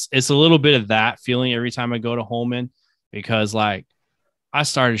hometown, it's a little bit of that feeling every time I go to Holman, because like I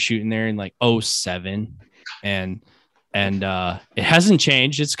started shooting there in like 2007, and it hasn't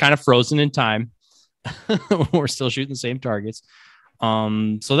changed. It's kind of frozen in time. We're still shooting the same targets.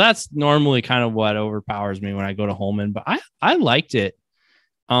 So that's normally kind of what overpowers me when I go to Holman, but I liked it.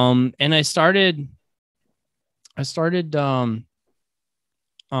 And I started kind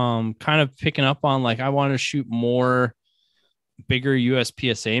of picking up on, like, I want to shoot more bigger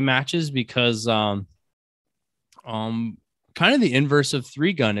USPSA matches, because kind of the inverse of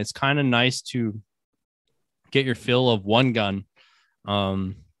 3-gun. It's kind of nice to get your fill of 1-gun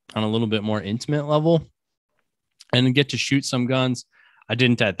on a little bit more intimate level, and get to shoot some guns. I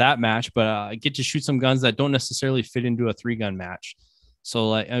didn't at that match, but I get to shoot some guns that don't necessarily fit into a 3-gun match. So,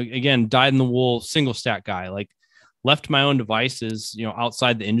 like, again, dyed in the wool single stack guy, like, left my own devices,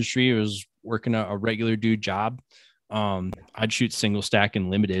 outside the industry. I was working a regular dude job. I'd shoot single stack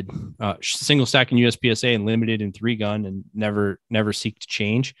and limited, single stack in USPSA and limited in 3-gun, and never seek to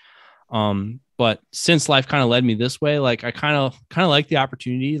change. But since life kind of led me this way, like, I kind of like the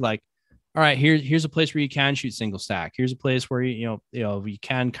opportunity, like, all right, here's a place where you can shoot single stack. Here's a place where you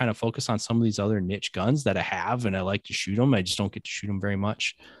can kind of focus on some of these other niche guns that I have, and I like to shoot them. I just don't get to shoot them very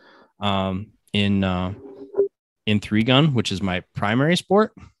much in 3-gun, which is my primary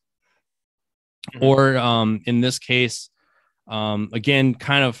sport. Mm-hmm. Or in this case, again,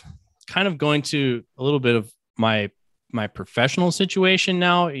 kind of going to a little bit of my professional situation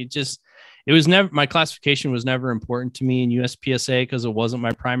now. It was never, my classification was never important to me in USPSA because it wasn't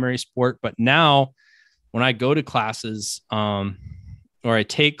my primary sport. But now when I go to classes, or I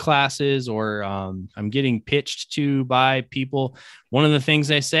take classes, or I'm getting pitched to by people, one of the things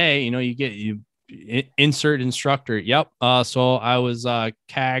they say, you insert instructor. Yep. So I was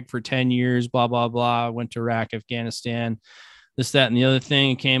CAG for 10 years, blah, blah, blah. Went to Iraq, Afghanistan, this, that, and the other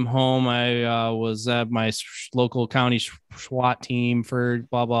thing. Came home. I was at my local county SWAT team for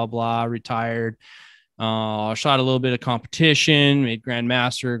blah, blah, blah. Retired. Shot a little bit of competition, made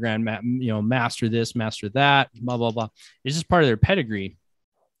grandmaster, master this, master that, blah, blah, blah. It's just part of their pedigree.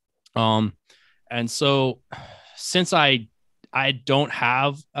 And so since I don't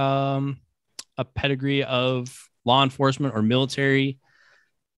have a pedigree of law enforcement or military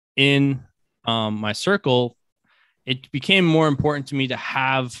in my circle, it became more important to me to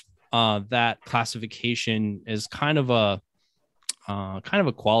have that classification as kind of a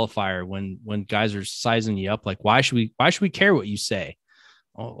qualifier when guys are sizing you up. Like, why should we care what you say?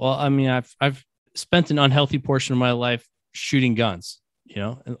 Well, I mean, I've spent an unhealthy portion of my life shooting guns,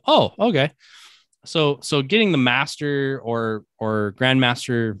 and, oh, okay. So getting the master or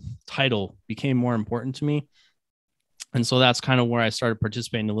grandmaster title became more important to me. And so that's kind of where I started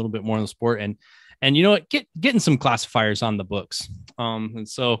participating a little bit more in the sport, and you know what, getting some classifiers on the books. And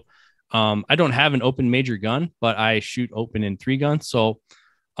so I don't have an open major gun, but I shoot open in 3-gun. So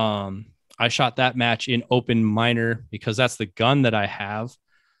I I shot that match in open minor because that's the gun that I have.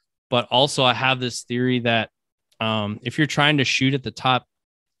 But also I have this theory that if you're trying to shoot at the top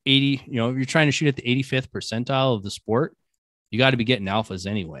 80, you know, if you're trying to shoot at the 85th percentile of the sport, you got to be getting alphas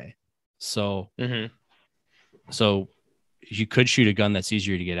anyway. So, so you could shoot a gun that's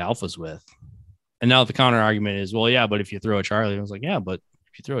easier to get alphas with. And now the counter argument is, well, yeah, but if you throw a Charlie, I was like, yeah, but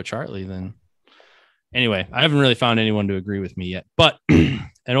if you throw a Charlie, then anyway, I haven't really found anyone to agree with me yet, but an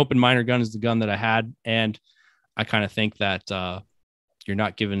open minor gun is the gun that I had. And I kind of think that you're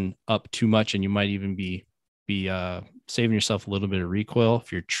not giving up too much, and you might even be saving yourself a little bit of recoil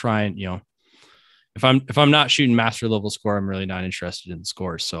if you're trying, you know, if I'm not shooting master level score, I'm really not interested in the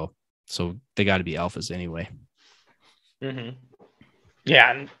scores. So they got to be alphas anyway.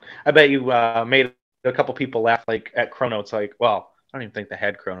 Yeah, and I bet you made a couple people laugh, like at chrono. It's like, well, I don't even think they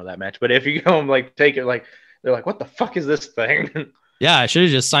had chrono that match, but if you go and like take it, like they're like, what the fuck is this thing? Yeah, I should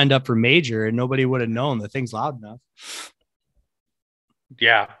have just signed up for major, and nobody would have known the thing's loud enough.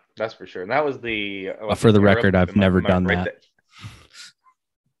 Yeah, that's for sure. And that was the. For the record, I've never done that.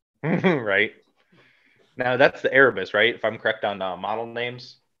 Right. Now that's the Erebus, right? If I'm correct on model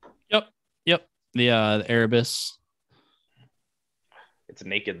names. Yep. The Erebus. It's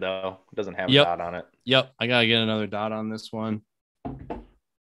naked though. It doesn't have a dot on it. Yep. I gotta get another dot on this one.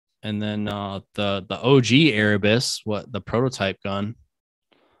 And then the OG Erebus, the prototype gun.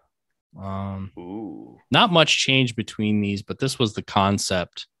 Ooh. Not much change between these, but this was the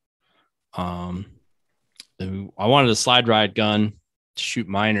concept. I wanted a slide ride gun to shoot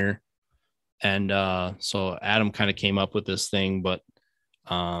minor, and so Adam kind of came up with this thing. But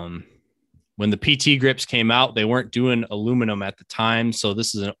when the PT grips came out, they weren't doing aluminum at the time, so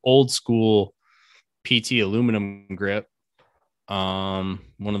this is an old school PT aluminum grip.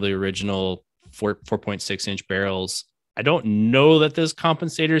 One of the original 4.6 inch barrels. I don't know that this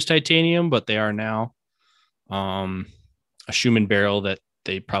compensator is titanium, but they are now. A Schumann barrel that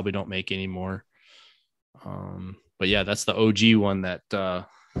they probably don't make anymore. But yeah, that's the OG one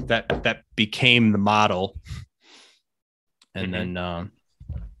that became the model. And then I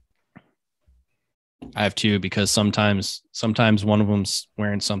have two because sometimes one of them's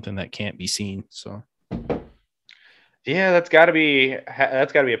wearing something that can't be seen. So yeah, that's got to be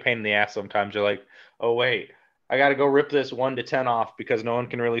a pain in the ass. Sometimes you're like, oh wait, I got to go rip this 1 to 10 off because no one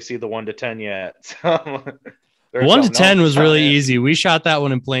can really see the 1 to 10 yet. So 1 to 10 was really easy. We shot that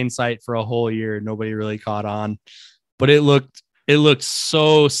one in plain sight for a whole year. Nobody really caught on, but it looked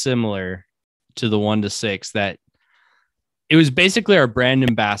so similar to the 1 to 6 that it was basically our brand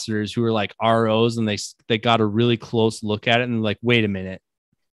ambassadors who were like ROs, and they got a really close look at it and like, wait a minute,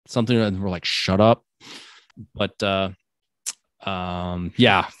 something, and we're like, shut up. But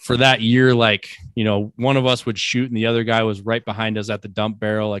yeah, for that year, like, you know, one of us would shoot and the other guy was right behind us at the dump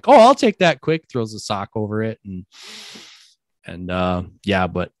barrel, like, oh, I'll take that quick, throws a sock over it. And yeah,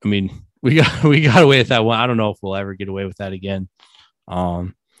 but I mean, we got away with that one. I don't know if we'll ever get away with that again.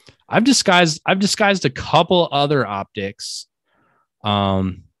 I've disguised a couple other optics.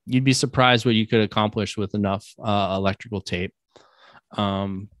 You'd be surprised what you could accomplish with enough electrical tape.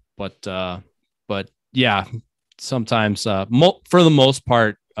 But yeah, sometimes for the most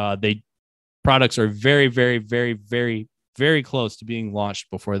part, products are very, very, very, very, very close to being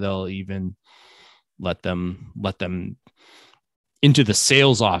launched before they'll even let them into the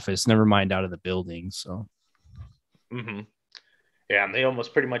sales office, never mind out of the building. So yeah, and they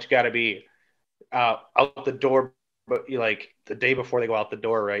almost pretty much got to be out the door, but like the day before they go out the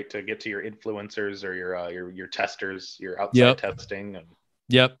door, right, to get to your influencers or your testers, your outside testing.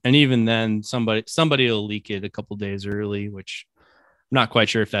 Yep. And even then somebody will leak it a couple days early, which I'm not quite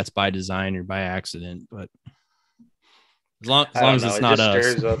sure if that's by design or by accident, but as long as it's not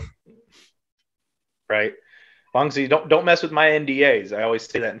us. Right. As long as you don't mess with my NDAs. I always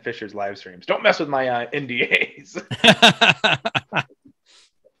say that in Fisher's live streams. Don't mess with my NDAs.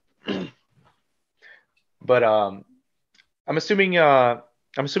 But I'm assuming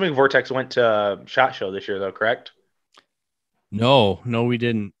Vortex went to SHOT Show this year, though, correct? No, we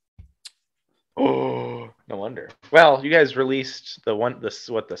didn't. Oh, no wonder. Well, you guys released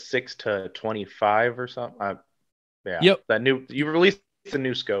the 6 to 25 or something. Yeah. Yep. You released the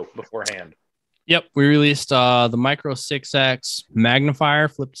new scope beforehand. Yep, we released the Micro 6X magnifier,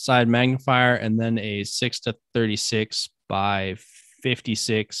 flip side magnifier, and then a 6 to 36 by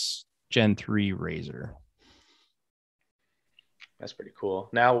 56 Gen 3 razor. That's pretty cool.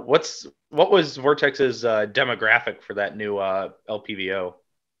 Now, what was Vortex's demographic for that new LPVO?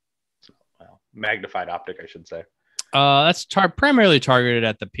 Well, magnified optic, I should say. That's primarily targeted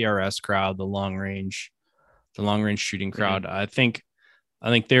at the PRS crowd, the long range shooting crowd. I think I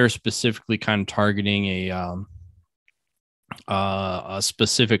think they're specifically kind of targeting a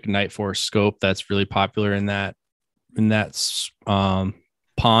specific Night Force scope that's really popular in that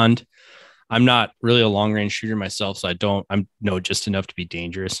pond. I'm not really a long range shooter myself, so I know just enough to be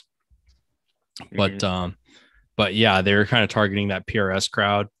dangerous. But yeah, they were kind of targeting that PRS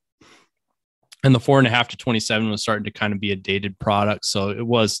crowd. And the 4.5 to 27 was starting to kind of be a dated product. So it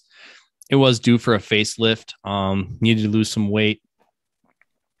was due for a facelift. Needed to lose some weight,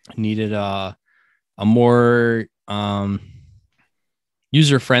 needed a more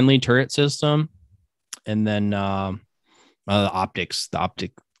user-friendly turret system. And then the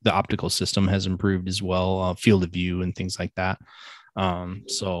optical system has improved as well, field of view and things like that.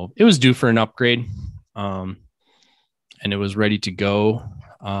 So it was due for an upgrade, and it was ready to go.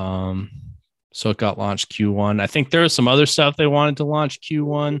 So it got launched Q1. I think there was some other stuff they wanted to launch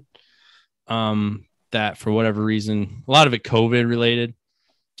Q1, that for whatever reason, a lot of it COVID related,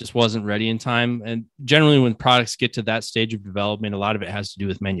 just wasn't ready in time. And generally when products get to that stage of development, a lot of it has to do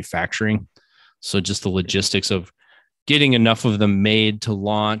with manufacturing. So just the logistics of getting enough of them made to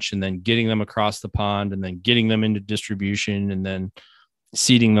launch, and then getting them across the pond, and then getting them into distribution, and then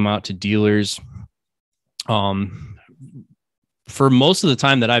seeding them out to dealers. For most of the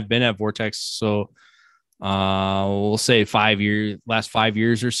time that I've been at Vortex, so we'll say last 5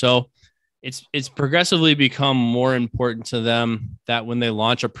 years or so, it's progressively become more important to them that when they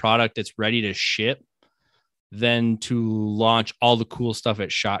launch a product that's ready to ship, than to launch all the cool stuff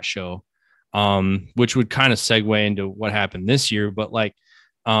at SHOT Show, which would kind of segue into what happened this year. But like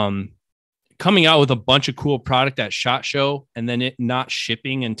coming out with a bunch of cool product at SHOT Show and then it not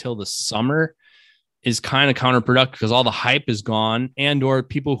shipping until the summer is kind of counterproductive, because all the hype is gone, and or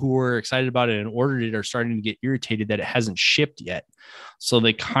people who were excited about it and ordered it are starting to get irritated that it hasn't shipped yet. So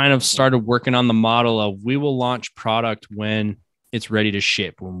they kind of started working on the model of, we will launch product when it's ready to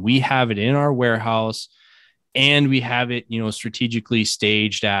ship, when we have it in our warehouse and we have it, strategically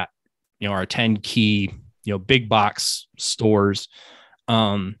staged at, our 10 key, big box stores.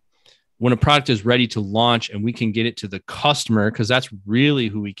 When a product is ready to launch and we can get it to the customer, because that's really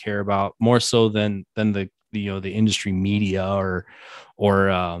who we care about more so than the industry media or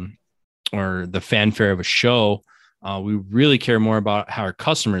the fanfare of a show. We really care more about how our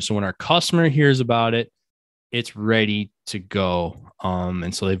customers. So when our customer hears about it, it's ready to go.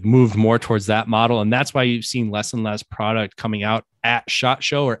 And so they've moved more towards that model. And that's why you've seen less and less product coming out at SHOT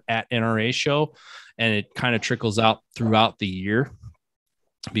Show or at NRA Show. And it kind of trickles out throughout the year,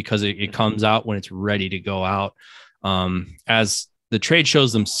 because it comes out when it's ready to go out. As the trade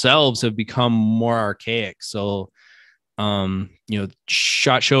shows themselves have become more archaic. So,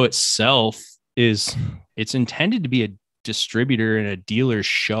 SHOT Show itself it's intended to be a distributor and a dealer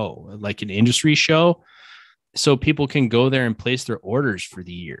show, like an industry show, so people can go there and place their orders for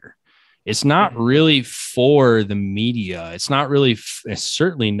the year. It's not really for the media. It's not really, it's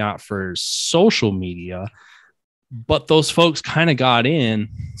certainly not for social media. But those folks kind of got in.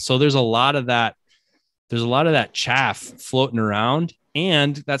 So there's a lot of that chaff floating around.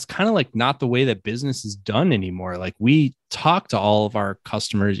 And that's kind of like not the way that business is done anymore. Like, we talk to all of our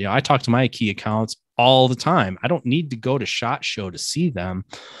customers. I talk to my key accounts all the time. I don't need to go to SHOT Show to see them.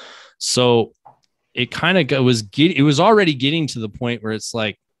 So it kind of it was already getting to the point where it's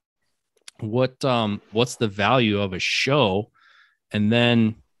like, what's the value of a show? And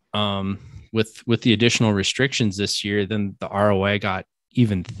then, with the additional restrictions this year, then the ROI got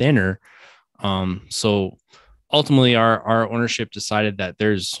even thinner. So ultimately our ownership decided that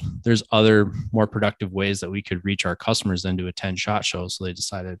there's other more productive ways that we could reach our customers than to attend SHOT Shows. So they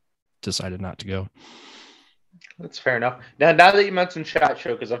decided not to go. That's fair enough. Now that you mentioned SHOT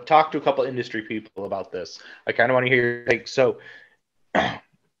Show, because I've talked to a couple industry people about this, I kind of want to hear your take. So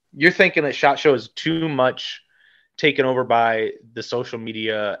you're thinking that SHOT Show is too much taken over by the social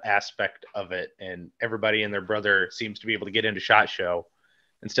media aspect of it, and everybody and their brother seems to be able to get into SHOT Show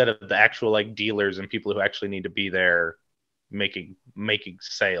instead of the actual like dealers and people who actually need to be there making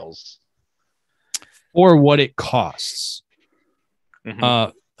sales for what it costs.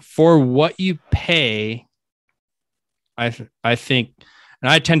 For what you pay. I think,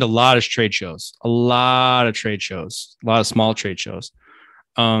 and I attend a lot of small trade shows.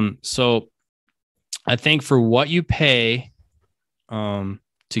 So I think for what you pay, to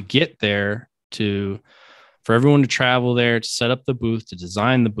get there, for everyone to travel there, to set up the booth, to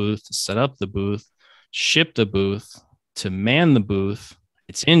design the booth, to set up the booth, ship the booth, to man the booth,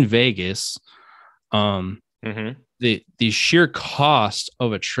 it's in Vegas. The sheer cost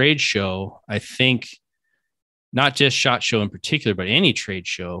of a trade show, I think, not just SHOT Show in particular, but any trade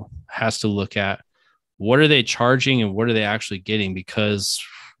show has to look at what are they charging and what are they actually getting? Because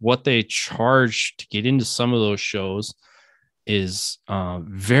what they charge to get into some of those shows is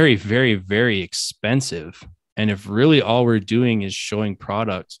very, very, very expensive. And if really all we're doing is showing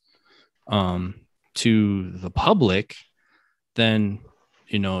product to the public, then,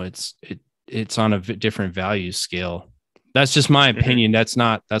 you know, it's on a different value scale. That's just my opinion. That's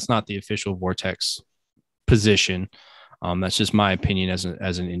not the official Vortex position. That's just my opinion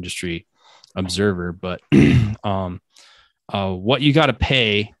as an industry observer. But what you got to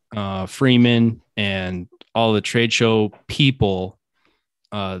pay Freeman and all the trade show people,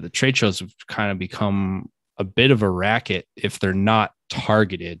 the trade shows have kind of become a bit of a racket if they're not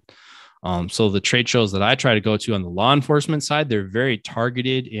targeted. So the trade shows that I try to go to on the law enforcement side, they're very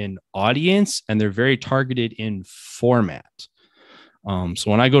targeted in audience and they're very targeted in format. So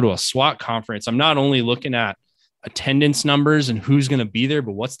when I go to a SWAT conference, I'm not only looking at attendance numbers and who's going to be there,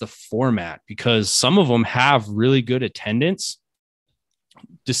 but what's the format? Because some of them have really good attendance,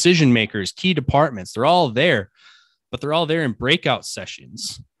 decision makers, key departments, they're all there, but they're all there in breakout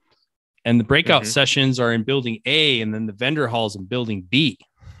sessions. And the breakout sessions are in building A, and then the vendor halls in building B.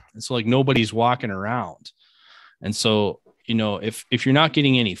 And so like nobody's walking around. And so, you know, if you're not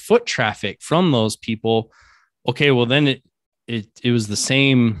getting any foot traffic from those people, okay, well then it was the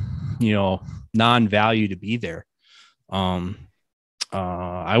same, you know, non-value to be there.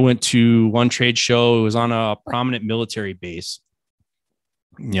 I went to one trade show. It was on a prominent military base.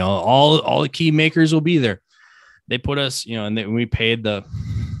 You know, all the key makers will be there. They put us, you know, and we paid I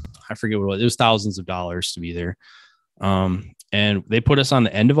forget what it was thousands of dollars to be there. And they put us on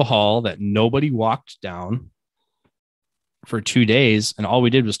the end of a hall that nobody walked down for 2 days. And all we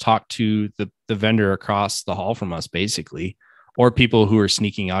did was talk to the vendor across the hall from us, basically, or people who were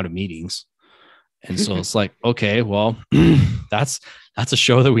sneaking out of meetings. And so it's like, okay, well, that's a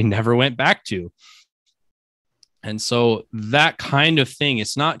show that we never went back to. And so that kind of thing,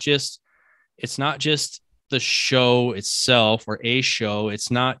 it's not just the show itself or a show.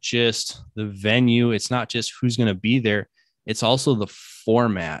 It's not just the venue. It's not just who's going to be there. It's also the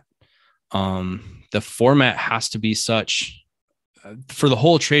format. The format has to be such for the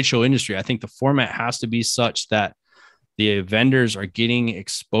whole trade show industry. I think the format has to be such that the vendors are getting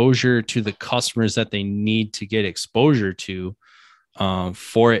exposure to the customers that they need to get exposure to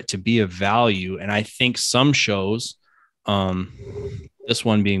for it to be of value. And I think some shows, this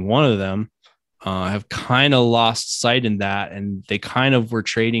one being one of them, have kind of lost sight in that. And they kind of were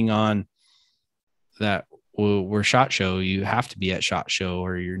trading on that. Well, we're SHOT Show. You have to be at SHOT Show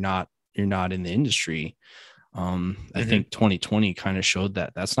or you're not in the industry. I think 2020 kind of showed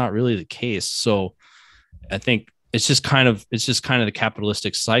that that's not really the case. So I think it's just kind of the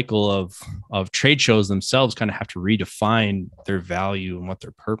capitalistic cycle of trade shows themselves kind of have to redefine their value and what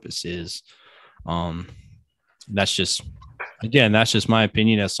their purpose is. That's just my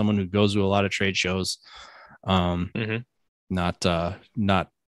opinion as someone who goes to a lot of trade shows. Not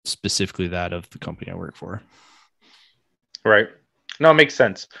specifically that of the company I work for. Right. No, it makes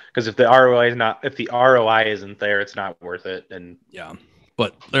sense. Because if the ROI isn't there, it's not worth it. And yeah,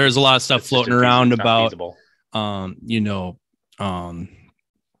 but there's a lot of stuff floating around about, you know,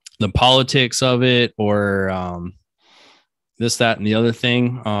 the politics of it or this, that, and the other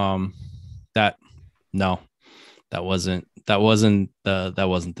thing. That wasn't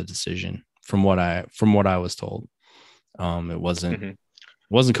the decision from what I was told. It wasn't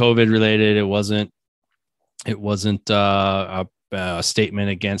COVID related. It wasn't a statement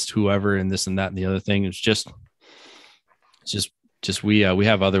against whoever and this and that and the other thing. It's just we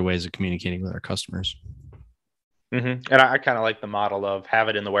have other ways of communicating with our customers. And I kind of like the model of have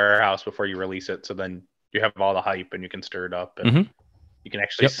it in the warehouse before you release it. So then you have all the hype and you can stir it up and you can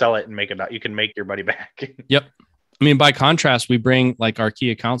actually sell it and make it. You can make your money back. Yep. I mean, by contrast, we bring like our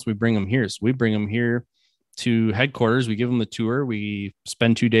key accounts, we bring them here. So we bring them here to headquarters. We give them the tour. We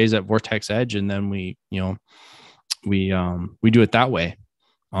spend 2 days at Vortex Edge and then we do it that way.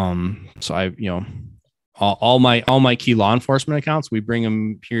 So all my key law enforcement accounts, we bring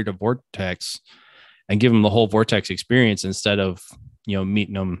them here to Vortex and give them the whole Vortex experience instead of,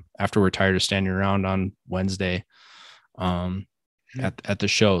 meeting them after we're tired of standing around on Wednesday, at the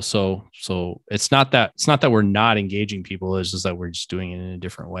show. So it's not that we're not engaging people. It's just that we're just doing it in a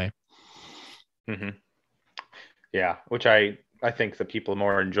different way. Yeah. Which I think that people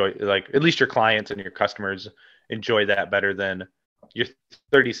more enjoy, like at least your clients and your customers enjoy that better than your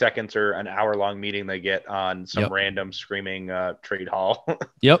 30 seconds or an hour long meeting they get on some random screaming trade hall.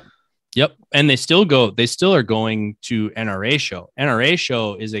 Yep. And they still are going to NRA show. NRA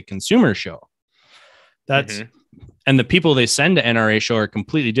show is a consumer show. That's and the people they send to NRA show are a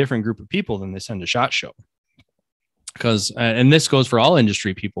completely different group of people than they send to SHOT Show. Because, and this goes for all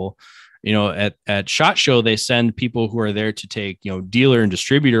industry people, at SHOT Show, they send people who are there to take, dealer and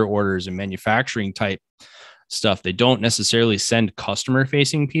distributor orders and manufacturing type stuff. They don't necessarily send customer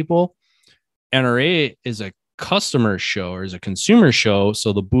facing people. NRA is a customer show or is a consumer show.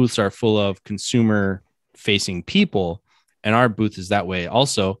 So the booths are full of consumer facing people, and our booth is that way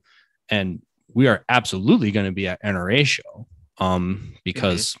also. And we are absolutely going to be at NRA show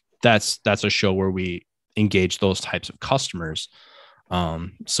because that's a show where we engage those types of customers.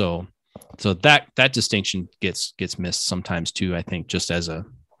 So that distinction gets missed sometimes too, I think, just as a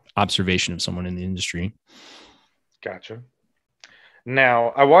observation of someone in the industry. Gotcha. Now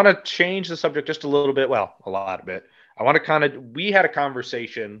I want to change the subject just a little bit. Well, a lot of it. I want to we had a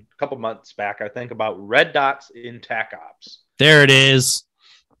conversation a couple months back, I think, about red dots in Tac Ops. There it is.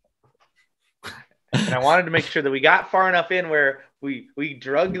 And I wanted to make sure that we got far enough in where we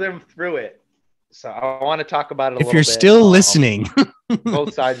drug them through it. So I want to talk about it a little bit. If you're still listening.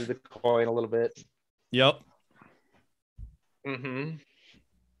 Both sides of the coin a little bit. Yep. Mm-hmm.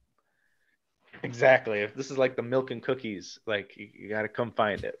 Exactly. If this is like the milk and cookies, like you got to come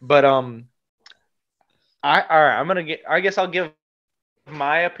find it. But I guess I'll give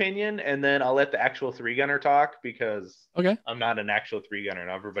my opinion, and then I'll let the actual 3-gunner talk, because I'm not an actual 3-gunner, and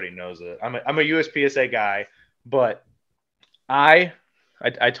everybody knows it. I'm a USPSA guy, but I'll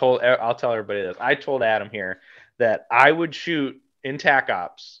tell everybody this. I told Adam here that I would shoot in Tac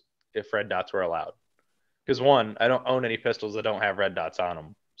Ops if red dots were allowed. Because one, I don't own any pistols that don't have red dots on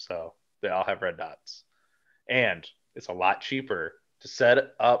them, so they all have red dots. And it's a lot cheaper to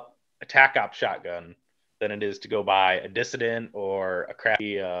set up a Tac Ops shotgun than it is to go buy a Dissident or a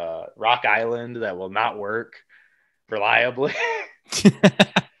crappy Rock Island that will not work reliably.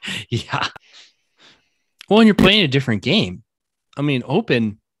 Yeah. Well, and you're playing a different game. I mean,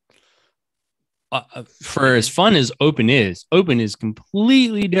 open, for as fun as open is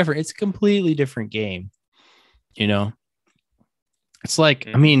completely different. It's a completely different game. It's like,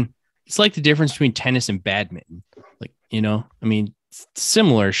 I mean, it's like the difference between tennis and badminton. Like, I mean,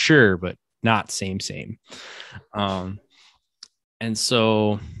 similar, sure, but not same. And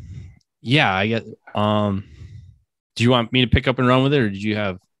so, yeah, I get, do you want me to pick up and run with it, or did you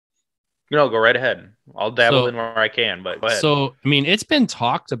have? No, go right ahead. I'll dabble in where I can, but go ahead. So, I mean, it's been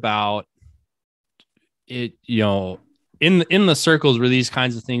talked about it, in the circles where these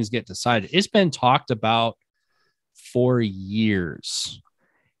kinds of things get decided. It's been talked about for years.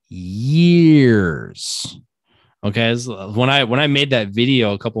 Okay. So when I made that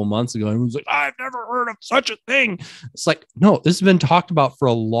video a couple of months ago, and was like, I've never heard of such a thing. It's like, no, this has been talked about for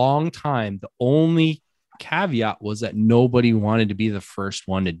a long time. The only caveat was that nobody wanted to be the first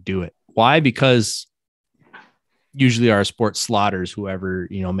one to do it. Why? Because usually our sport slaughters whoever,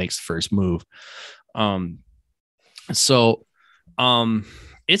 makes the first move.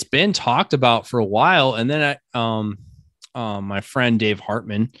 It's been talked about for a while. And then my friend Dave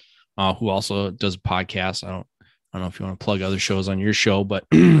Hartman, who also does a podcast. I don't know if you want to plug other shows on your show, but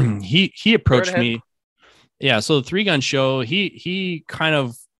he approached me. Yeah. So the 3-gun show, he kind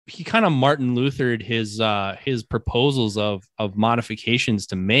of Martin Luthered his proposals of modifications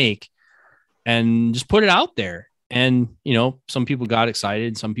to make and just put it out there. And, some people got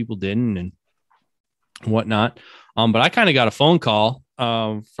excited, some people didn't, and whatnot. But I kind of got a phone call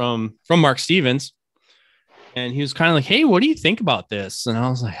from Mark Stevens, and he was kind of like, hey, what do you think about this? And I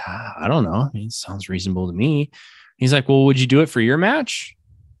was like, I don't know. I mean, it sounds reasonable to me. He's like, well, would you do it for your match?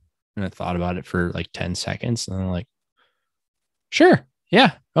 And I thought about it for like 10 seconds. And I'm like, sure.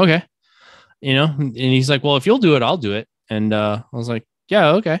 Yeah. Okay. And he's like, well, if you'll do it, I'll do it. And I was like,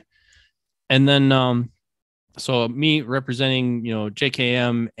 yeah, okay. And then, so me representing,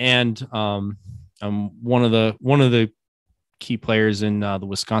 JKM and one of the key players in the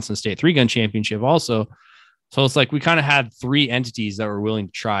Wisconsin State 3-gun championship also. So it's like we kind of had 3 entities that were willing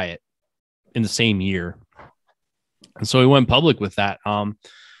to try it in the same year. And so we went public with that.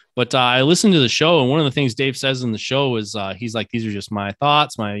 But I listened to the show, and one of the things Dave says in the show is he's like, these are just my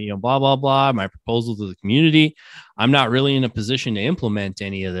thoughts, my, blah, blah, blah, my proposal to the community. I'm not really in a position to implement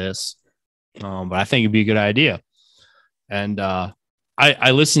any of this, but I think it'd be a good idea. And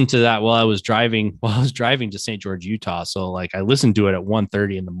I listened to that while I was driving to St. George, Utah. So like I listened to it at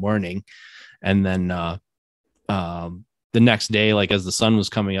 1:30 in the morning. And then the next day, like as the sun was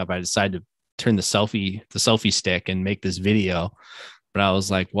coming up, I decided to turn the selfie stick and make this video. But I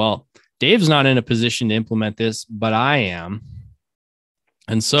was like, well, Dave's not in a position to implement this, but I am.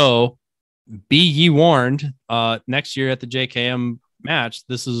 And so be ye warned, next year at the JKM match,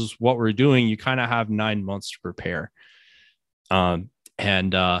 this is what we're doing. You kind of have 9 months to prepare. And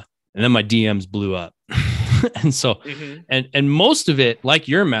then my DMs blew up. And so, and most of it, like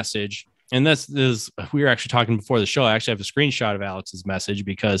your message, and this is, we were actually talking before the show. I actually have a screenshot of Alex's message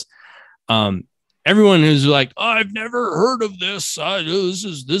because, everyone who's like, oh, I've never heard of this. This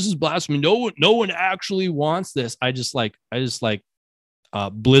is blasphemy. No one actually wants this. I just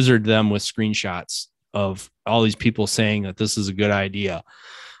blizzard them with screenshots of all these people saying that this is a good idea.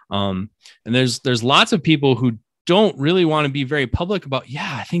 And there's lots of people who don't really want to be very public about,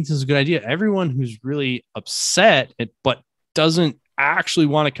 yeah, I think this is a good idea. Everyone who's really upset, but doesn't actually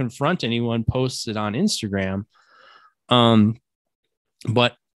want to confront anyone posts it on Instagram.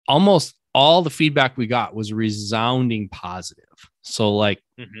 But almost all the feedback we got was resounding positive. So like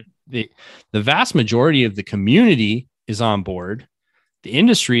the vast majority of the community is on board. The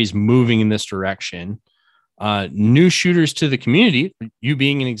industry is moving in this direction. New shooters to the community, you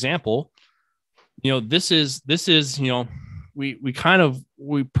being an example, this is, we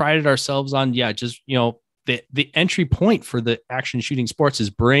prided ourselves on, just, the entry point for the action shooting sports is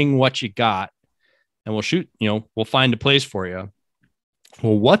bring what you got and we'll shoot, we'll find a place for you.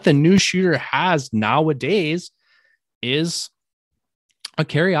 Well, what the new shooter has nowadays is a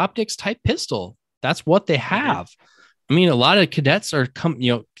carry optics type pistol. That's what they have. I mean, a lot of cadets are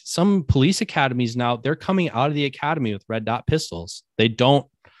some police academies now, they're coming out of the academy with red dot pistols. They don't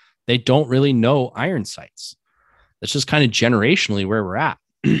really know iron sights. That's just kind of generationally where we're at.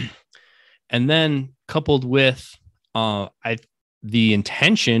 And then coupled with the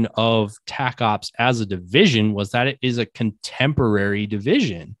intention of Tac Ops as a division was that it is a contemporary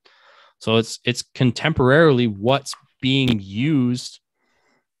division. So it's contemporarily what's being used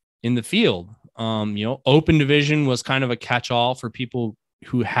in the field. Open division was kind of a catch-all for people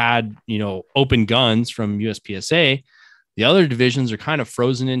who had, open guns from USPSA. The other divisions are kind of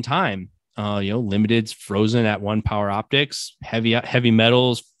frozen in time. Limited's frozen at 1 power optics, heavy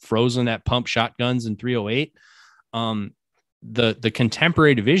metals frozen at pump shotguns and 308. The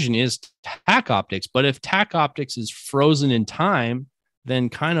contemporary division is Tac Optics, but if Tac Optics is frozen in time, then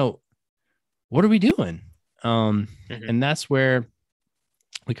kind of what are we doing? And that's where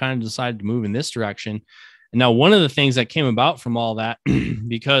we kind of decided to move in this direction. And now one of the things that came about from all that,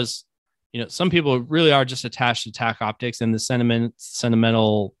 because, some people really are just attached to Tac Optics and the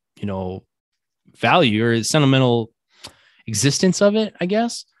sentimental, value or sentimental existence of it, I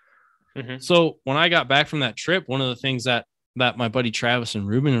guess. So when I got back from that trip, one of the things that my buddy Travis and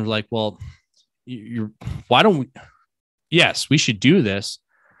Ruben were like, well, why don't we, yes, we should do this,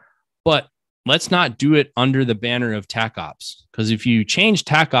 but let's not do it under the banner of Tac Ops. Because if you change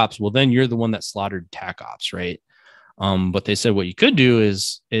Tac Ops, well, then you're the one that slaughtered Tac Ops, right? But they said what you could do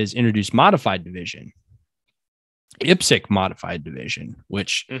is introduce modified division, IPSC modified division,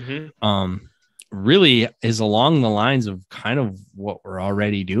 which really is along the lines of kind of what we're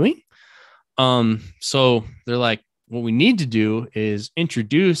already doing. So they're like, what we need to do is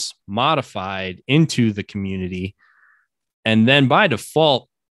introduce modified into the community. And then by default,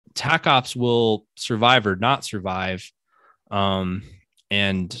 Tac Ops will survive or not survive. Modified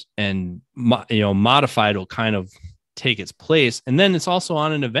will kind of take its place. And then it's also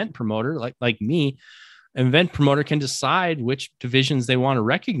on an event promoter like me. An event promoter can decide which divisions they want to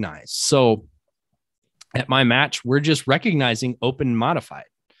recognize. So at my match, we're just recognizing open and modified.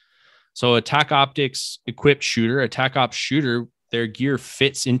 So a Tac Optics equipped shooter, a Tac Ops shooter, their gear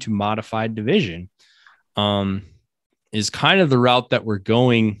fits into modified division, is kind of the route that we're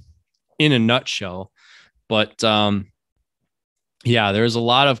going in a nutshell. But there's a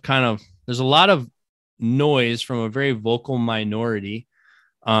lot of noise from a very vocal minority,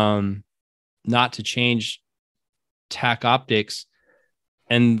 not to change Tac Optics.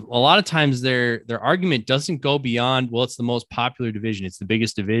 And a lot of times their argument doesn't go beyond, well, it's the most popular division. It's the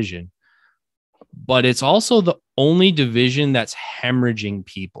biggest division. But it's also the only division that's hemorrhaging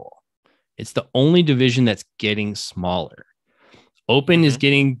people. It's the only division that's getting smaller. Open is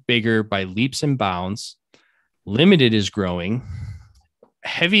getting bigger by leaps and bounds. Limited is growing.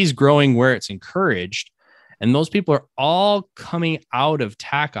 Heavy is growing where it's encouraged. And those people are all coming out of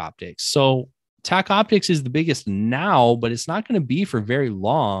Tac Optics. So Tac Optics is the biggest now, but it's not going to be for very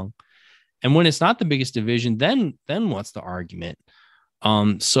long. And when it's not the biggest division, then what's the argument?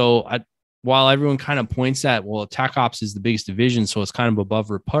 While everyone kind of points at, well, Tac Ops is the biggest division, so it's kind of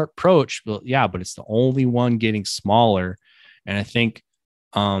above reproach. But it's the only one getting smaller. And I think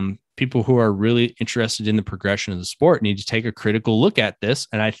people who are really interested in the progression of the sport need to take a critical look at this.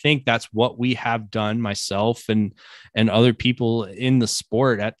 And I think that's what we have done, myself and other people in the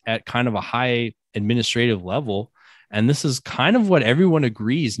sport at kind of a high administrative level. And this is kind of what everyone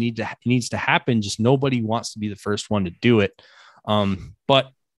agrees needs to happen. Just nobody wants to be the first one to do it.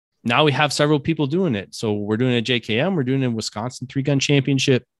 But now we have several people doing it. So we're doing a JKM. We're doing a Wisconsin 3-gun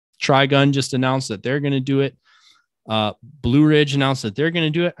championship. Tri-Gun just announced that they're going to do it. Blue Ridge announced that they're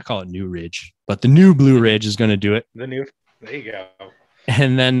going to do it. I call it New Ridge, but the new Blue Ridge is going to do it. There you go.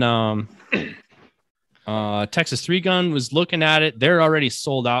 And then Texas 3-Gun was looking at it. They're already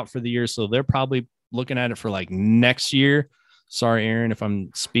sold out for the year, so they're probably looking at it for like next year. Sorry, Aaron, if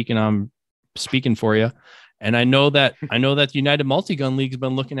I'm speaking for you. And I know that the United Multi-Gun League has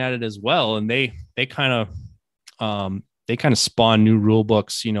been looking at it as well, and they kind of spawn new rule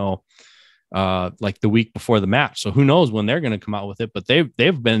books, like the week before the match. So who knows when they're going to come out with it, but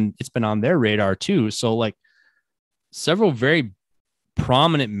it's been on their radar too. So like several very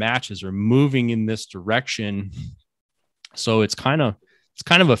prominent matches are moving in this direction. So it's kind of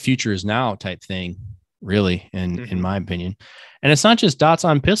a future is now type thing, really, in my opinion. And it's not just dots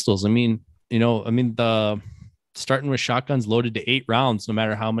on pistols. I mean, the starting with shotguns loaded to 8 rounds, no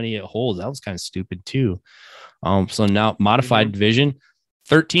matter how many it holds, that was kind of stupid too. So now modified division,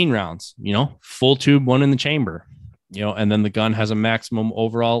 13 rounds, full tube, 1 in the chamber, and then the gun has a maximum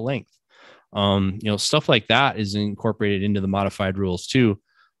overall length. Stuff like that is incorporated into the modified rules too.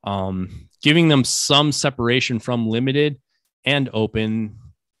 Giving them some separation from limited and open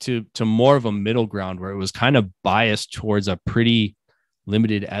to more of a middle ground where it was kind of biased towards a pretty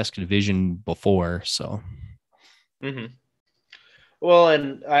limited-esque division before. So. Well,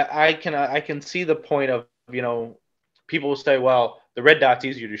 and I can see the point of, people will say, well, the red dot's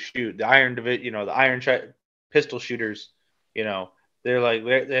easier to shoot. The iron the iron pistol shooters, they're like,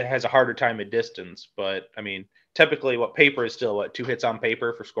 it has a harder time at distance. But I mean, typically what paper is still 2 hits on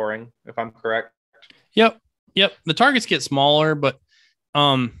paper for scoring, if I'm correct. Yep. The targets get smaller, but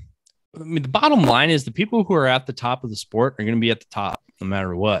the bottom line is the people who are at the top of the sport are going to be at the top no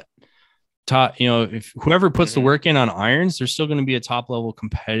matter what. Top, if whoever puts the work in on irons, they're still going to be a top level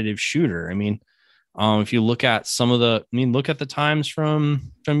competitive shooter. I mean, if you look at look at the times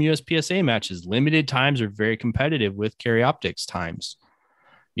from USPSA matches, limited times are very competitive with carry optics times.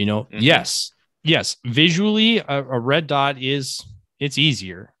 Yes, visually a red dot it's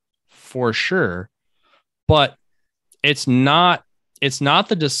easier for sure, but it's not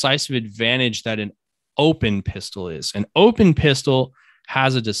the decisive advantage that an open pistol is. An open pistol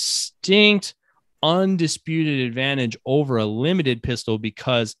has a distinct, undisputed advantage over a limited pistol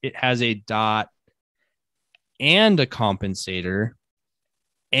because it has a dot and a compensator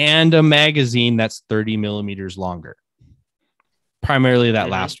and a magazine that's 30 millimeters longer. Primarily that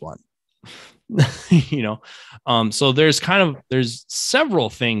last one. So there's several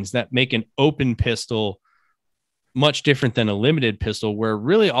things that make an open pistol much different than a limited pistol, where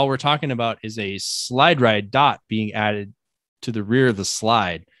really all we're talking about is a slide ride dot being added to the rear of the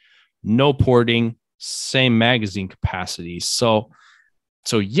slide. No porting, same magazine capacity. So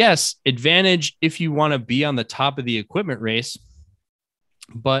yes, advantage if you want to be on the top of the equipment race,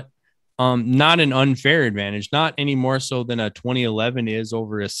 but not an unfair advantage, not any more so than a 2011 is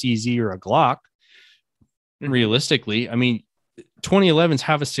over a CZ or a Glock. Realistically, I mean, 2011s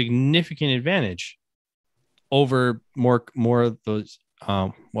have a significant advantage over more of those,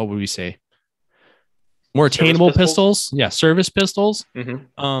 what would we say? More attainable pistols. Yeah, service pistols.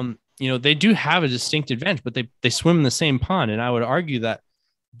 They do have a distinct advantage, but they swim in the same pond. And I would argue that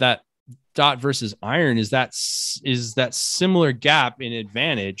dot versus iron is that similar gap in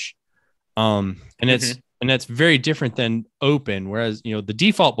advantage. And that's very different than open. Whereas, the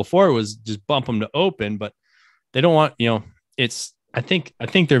default before was just bump them to open, but they don't want, I think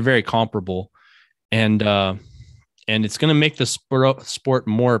they're very comparable, and it's going to make the sport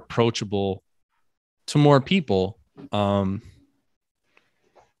more approachable to more people.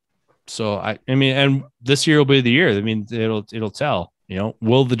 So I mean, and this year will be the year. I mean, it'll tell,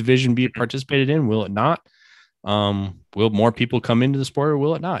 will the division be participated in? Will it not? Will more people come into the sport or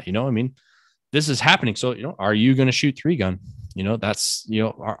will it not? I mean, this is happening. So, are you going to shoot 3-gun? That's,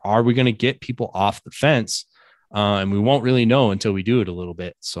 are we going to get people off the fence? And we won't really know until we do it a little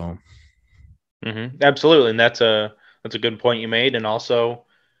bit. So. Absolutely. And that's a good point you made. And also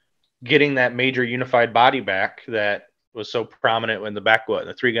getting that major unified body back that was so prominent in the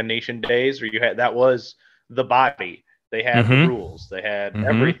 3-gun nation days, where that was the body. They had the rules, they had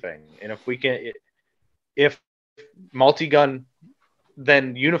everything. And if multi-gun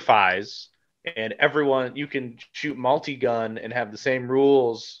then unifies and you can shoot multi-gun and have the same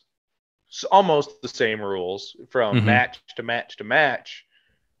rules, almost the same rules from match to match to match,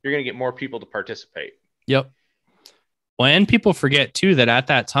 you're going to get more people to participate. Yep. Well, and people forget too that at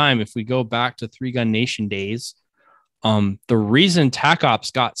that time, if we go back to 3-gun nation days, The reason Tac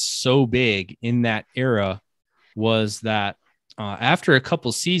Ops got so big in that era was that after a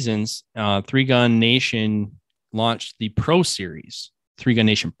couple seasons, Three Gun Nation launched the Pro Series, Three Gun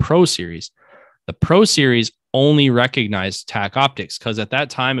Nation Pro Series. The Pro Series only recognized Tac Optics because at that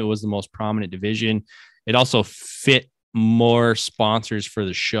time it was the most prominent division. It also fit more sponsors for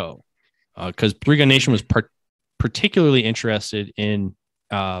the show because Three Gun Nation was particularly interested in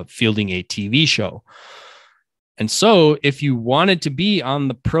fielding a TV show. And so if you wanted to be on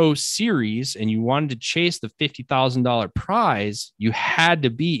the Pro Series and you wanted to chase the $50,000 prize, you had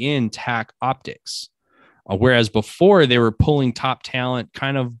to be in Tac Optics. Whereas before they were pulling top talent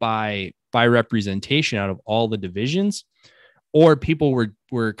kind of by representation out of all the divisions, or people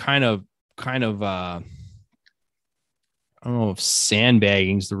were kind of I don't know if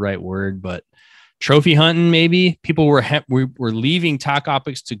sandbagging is the right word, but trophy hunting, maybe. People were leaving Tac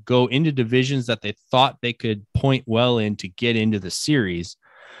Optics to go into divisions that they thought they could point well in to get into the series.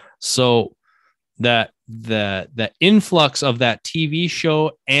 So that the influx of that TV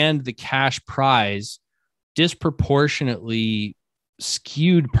show and the cash prize disproportionately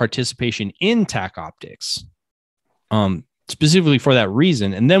skewed participation in Tac Optics, specifically for that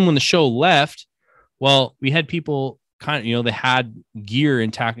reason. And then when the show left, well, we had people kind of, they had gear in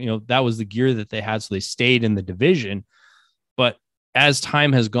Tac, that was the gear that they had. So they stayed in the division. But as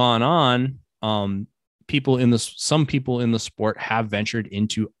time has gone on, some people in the sport have ventured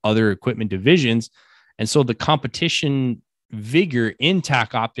into other equipment divisions. And so the competition vigor in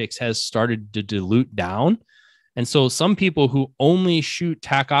Tac Optics has started to dilute down. And so some people who only shoot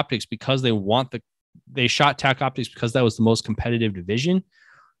Tac Optics because they shot Tac Optics because that was the most competitive division,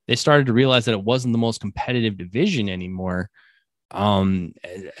 they started to realize that it wasn't the most competitive division anymore. And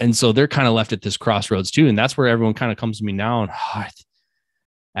so they're kind of left at this crossroads too. And that's where everyone kind of comes to me now. And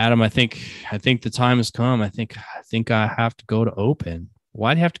Adam, I think the time has come. I think I have to go to open.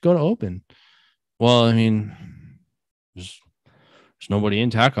 Why do you have to go to open? Well, I mean, there's nobody in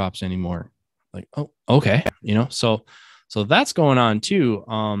Tac Ops anymore. Like, oh, okay. So that's going on too.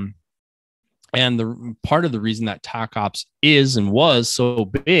 And the part of the reason that Tac Ops is and was so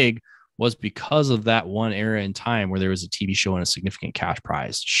big was because of that one era in time where there was a TV show and a significant cash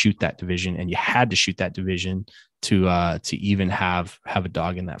prize to shoot that division, and you had to shoot that division to even have a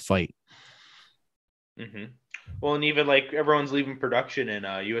dog in that fight. Mm-hmm. Well, and even like everyone's leaving production in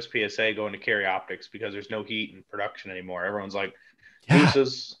USPSA going to carry optics because there's no heat in production anymore. Everyone's like,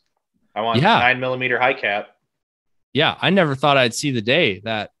 deuces, I want 9mm high cap. Yeah, I never thought I'd see the day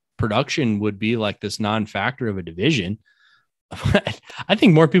that production would be like this non-factor of a division. I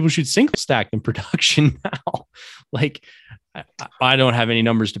think more people should single stack than production now. Like, I don't have any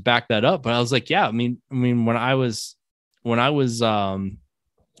numbers to back that up, but I was like, yeah, I mean, when I was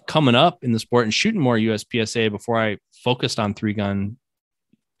coming up in the sport and shooting more USPSA before I focused on three gun,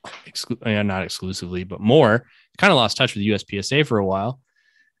 not exclusively, but more, kind of lost touch with USPSA for a while.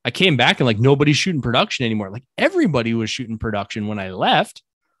 I came back and like nobody's shooting production anymore. Like everybody was shooting production when I left.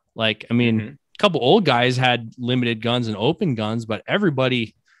 Like, I mean, a couple old guys had limited guns and open guns, but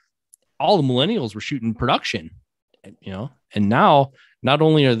everybody, all the millennials were shooting production, and now not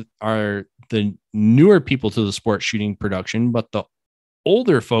only are the newer people to the sport shooting production, but the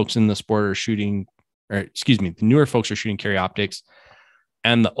older folks in the sport are shooting, the newer folks are shooting carry optics,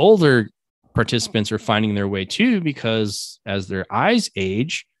 and the older participants are finding their way too, because as their eyes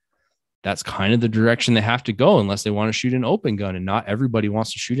age, that's kind of the direction they have to go unless they want to shoot an open gun, and not everybody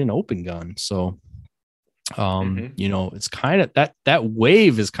wants to shoot an open gun. So, it's kind of that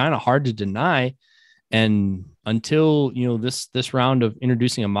wave is kind of hard to deny. And until, this round of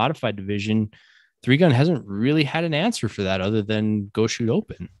introducing a modified division, three gun hasn't really had an answer for that other than go shoot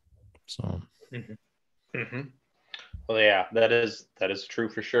open. So, Well, yeah, that is true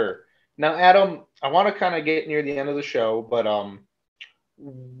for sure. Now, Adam, I want to kind of get near the end of the show, but,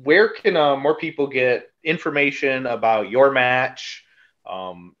 where can more people get information about your match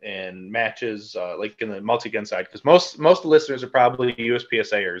and matches like in the multi-gun side? Because most of the listeners are probably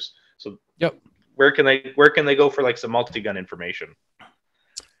USPSAers. So yep. Where can they go for like some multi-gun information?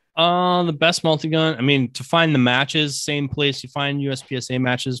 The best multi-gun, I mean, to find the matches, same place you find USPSA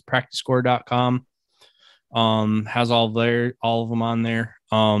matches, practicescore.com. Has all of them on there.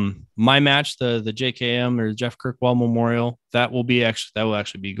 My match, the JKM or Jeff Kirkwall Memorial, that will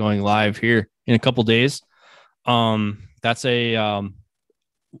actually be going live here in a couple days. That's a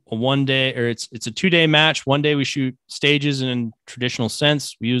one day, or it's a 2-day match. One day we shoot stages in traditional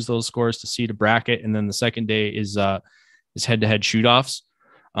sense. We use those scores to seed a bracket, and then the second day is head-to-head shoot-offs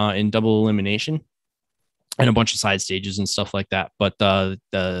in double elimination and a bunch of side stages and stuff like that. But the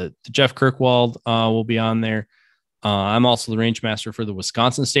Jeff Kirkwald will be on there. I'm also the range master for the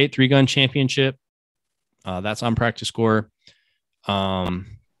Wisconsin State 3-gun championship. That's on Practice Score.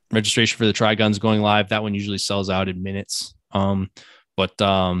 Registration for the Tri-Guns going live. That one usually sells out in minutes. Otherwise,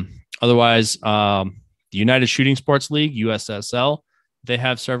 the United Shooting Sports League, USSL, they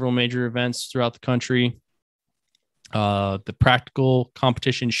have several major events throughout the country. The Practical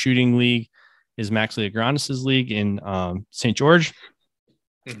Competition Shooting League is Max Leograndis' league in St. George.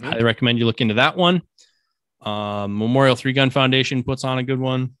 Mm-hmm. I recommend you look into that one. Memorial 3-Gun Foundation puts on a good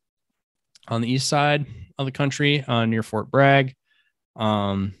one on the east side of the country near Fort Bragg.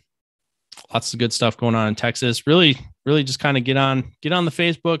 Lots of good stuff going on in Texas. Really just kind of get on the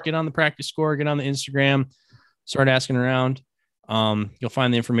Facebook, get on the Practice Score, get on the Instagram, start asking around. You'll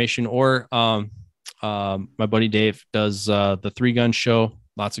find the information, or my buddy Dave does the 3-gun show.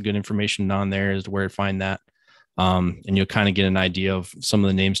 Lots of good information on there as to where to find that. And you'll kind of get an idea of some of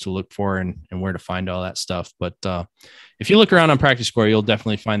the names to look for and where to find all that stuff. But if you look around on Practice Score, you'll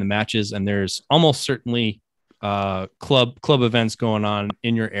definitely find the matches, and there's almost certainly club events going on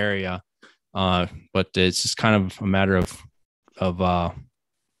in your area. But it's just kind of a matter of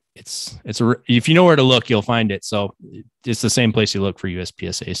if you know where to look, you'll find it. So it's the same place you look for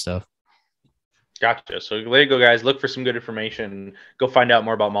USPSA stuff. Gotcha. So there you go, guys. Look for some good information. Go find out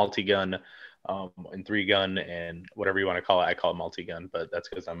more about multi-gun and 3-gun and whatever you want to call it. I call it multi-gun, but that's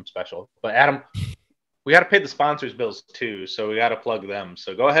because I'm special. But Adam, we got to pay the sponsors' bills too, so we got to plug them.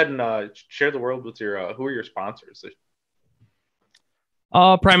 So go ahead and share the world with your who are your sponsors?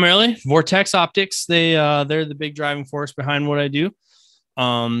 Primarily Vortex Optics. They're the big driving force behind what I do.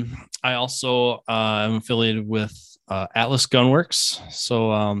 I also am affiliated with Atlas Gunworks.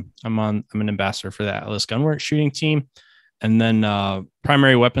 So I'm an ambassador for the Atlas Gunworks shooting team. And then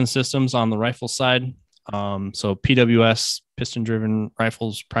primary weapon systems on the rifle side. So PWS, piston driven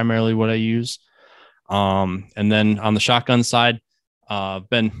rifles, primarily what I use. And then on the shotgun side, I've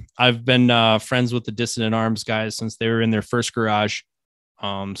been friends with the Dissident Arms guys since they were in their first garage.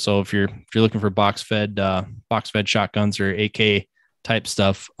 So if you're looking for box fed shotguns or AK type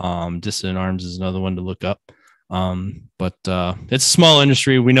stuff, Dissident Arms is another one to look up. But it's a small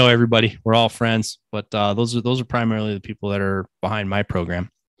industry. We know everybody. We're all friends. But those are primarily the people that are behind my program.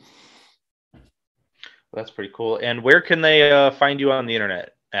 That's pretty cool. And where can they find you on the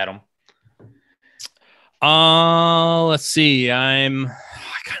internet, Adam? Let's see. I kind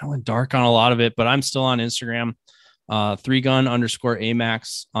of went dark on a lot of it, but I'm still on Instagram.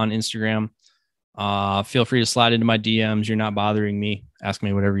 3gun_AMAX on Instagram. Feel free to slide into my DMs. You're not bothering me. Ask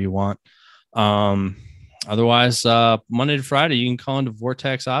me whatever you want. Otherwise, Monday to Friday, you can call into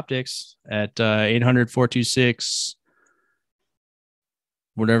Vortex Optics at 800-426,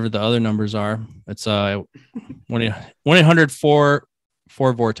 whatever the other numbers are. It's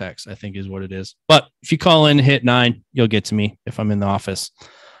 1-800-4-vortex, I think is what it is. But if you call in, hit 9, you'll get to me if I'm in the office.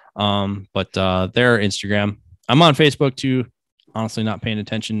 But their Instagram. I'm on Facebook too. Honestly, not paying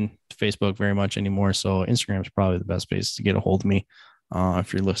attention to Facebook very much anymore. So Instagram is probably the best place to get a hold of me.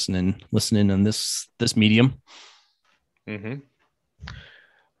 If you're listening on this medium. Mm-hmm.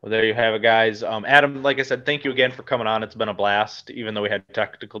 Well, there you have it, guys. Adam, like I said, thank you again for coming on. It's been a blast, even though we had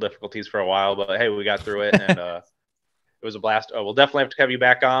technical difficulties for a while. But hey, we got through it, and it was a blast. We'll definitely have to have you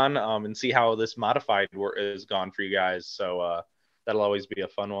back on and see how this modified work is gone for you guys. So that'll always be a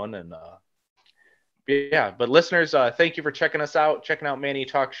fun one. And yeah, but listeners, thank you for checking us out, checking out Manny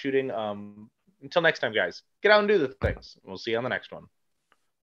Talks Shooting. Until next time, guys, get out and do the things. We'll see you on the next one.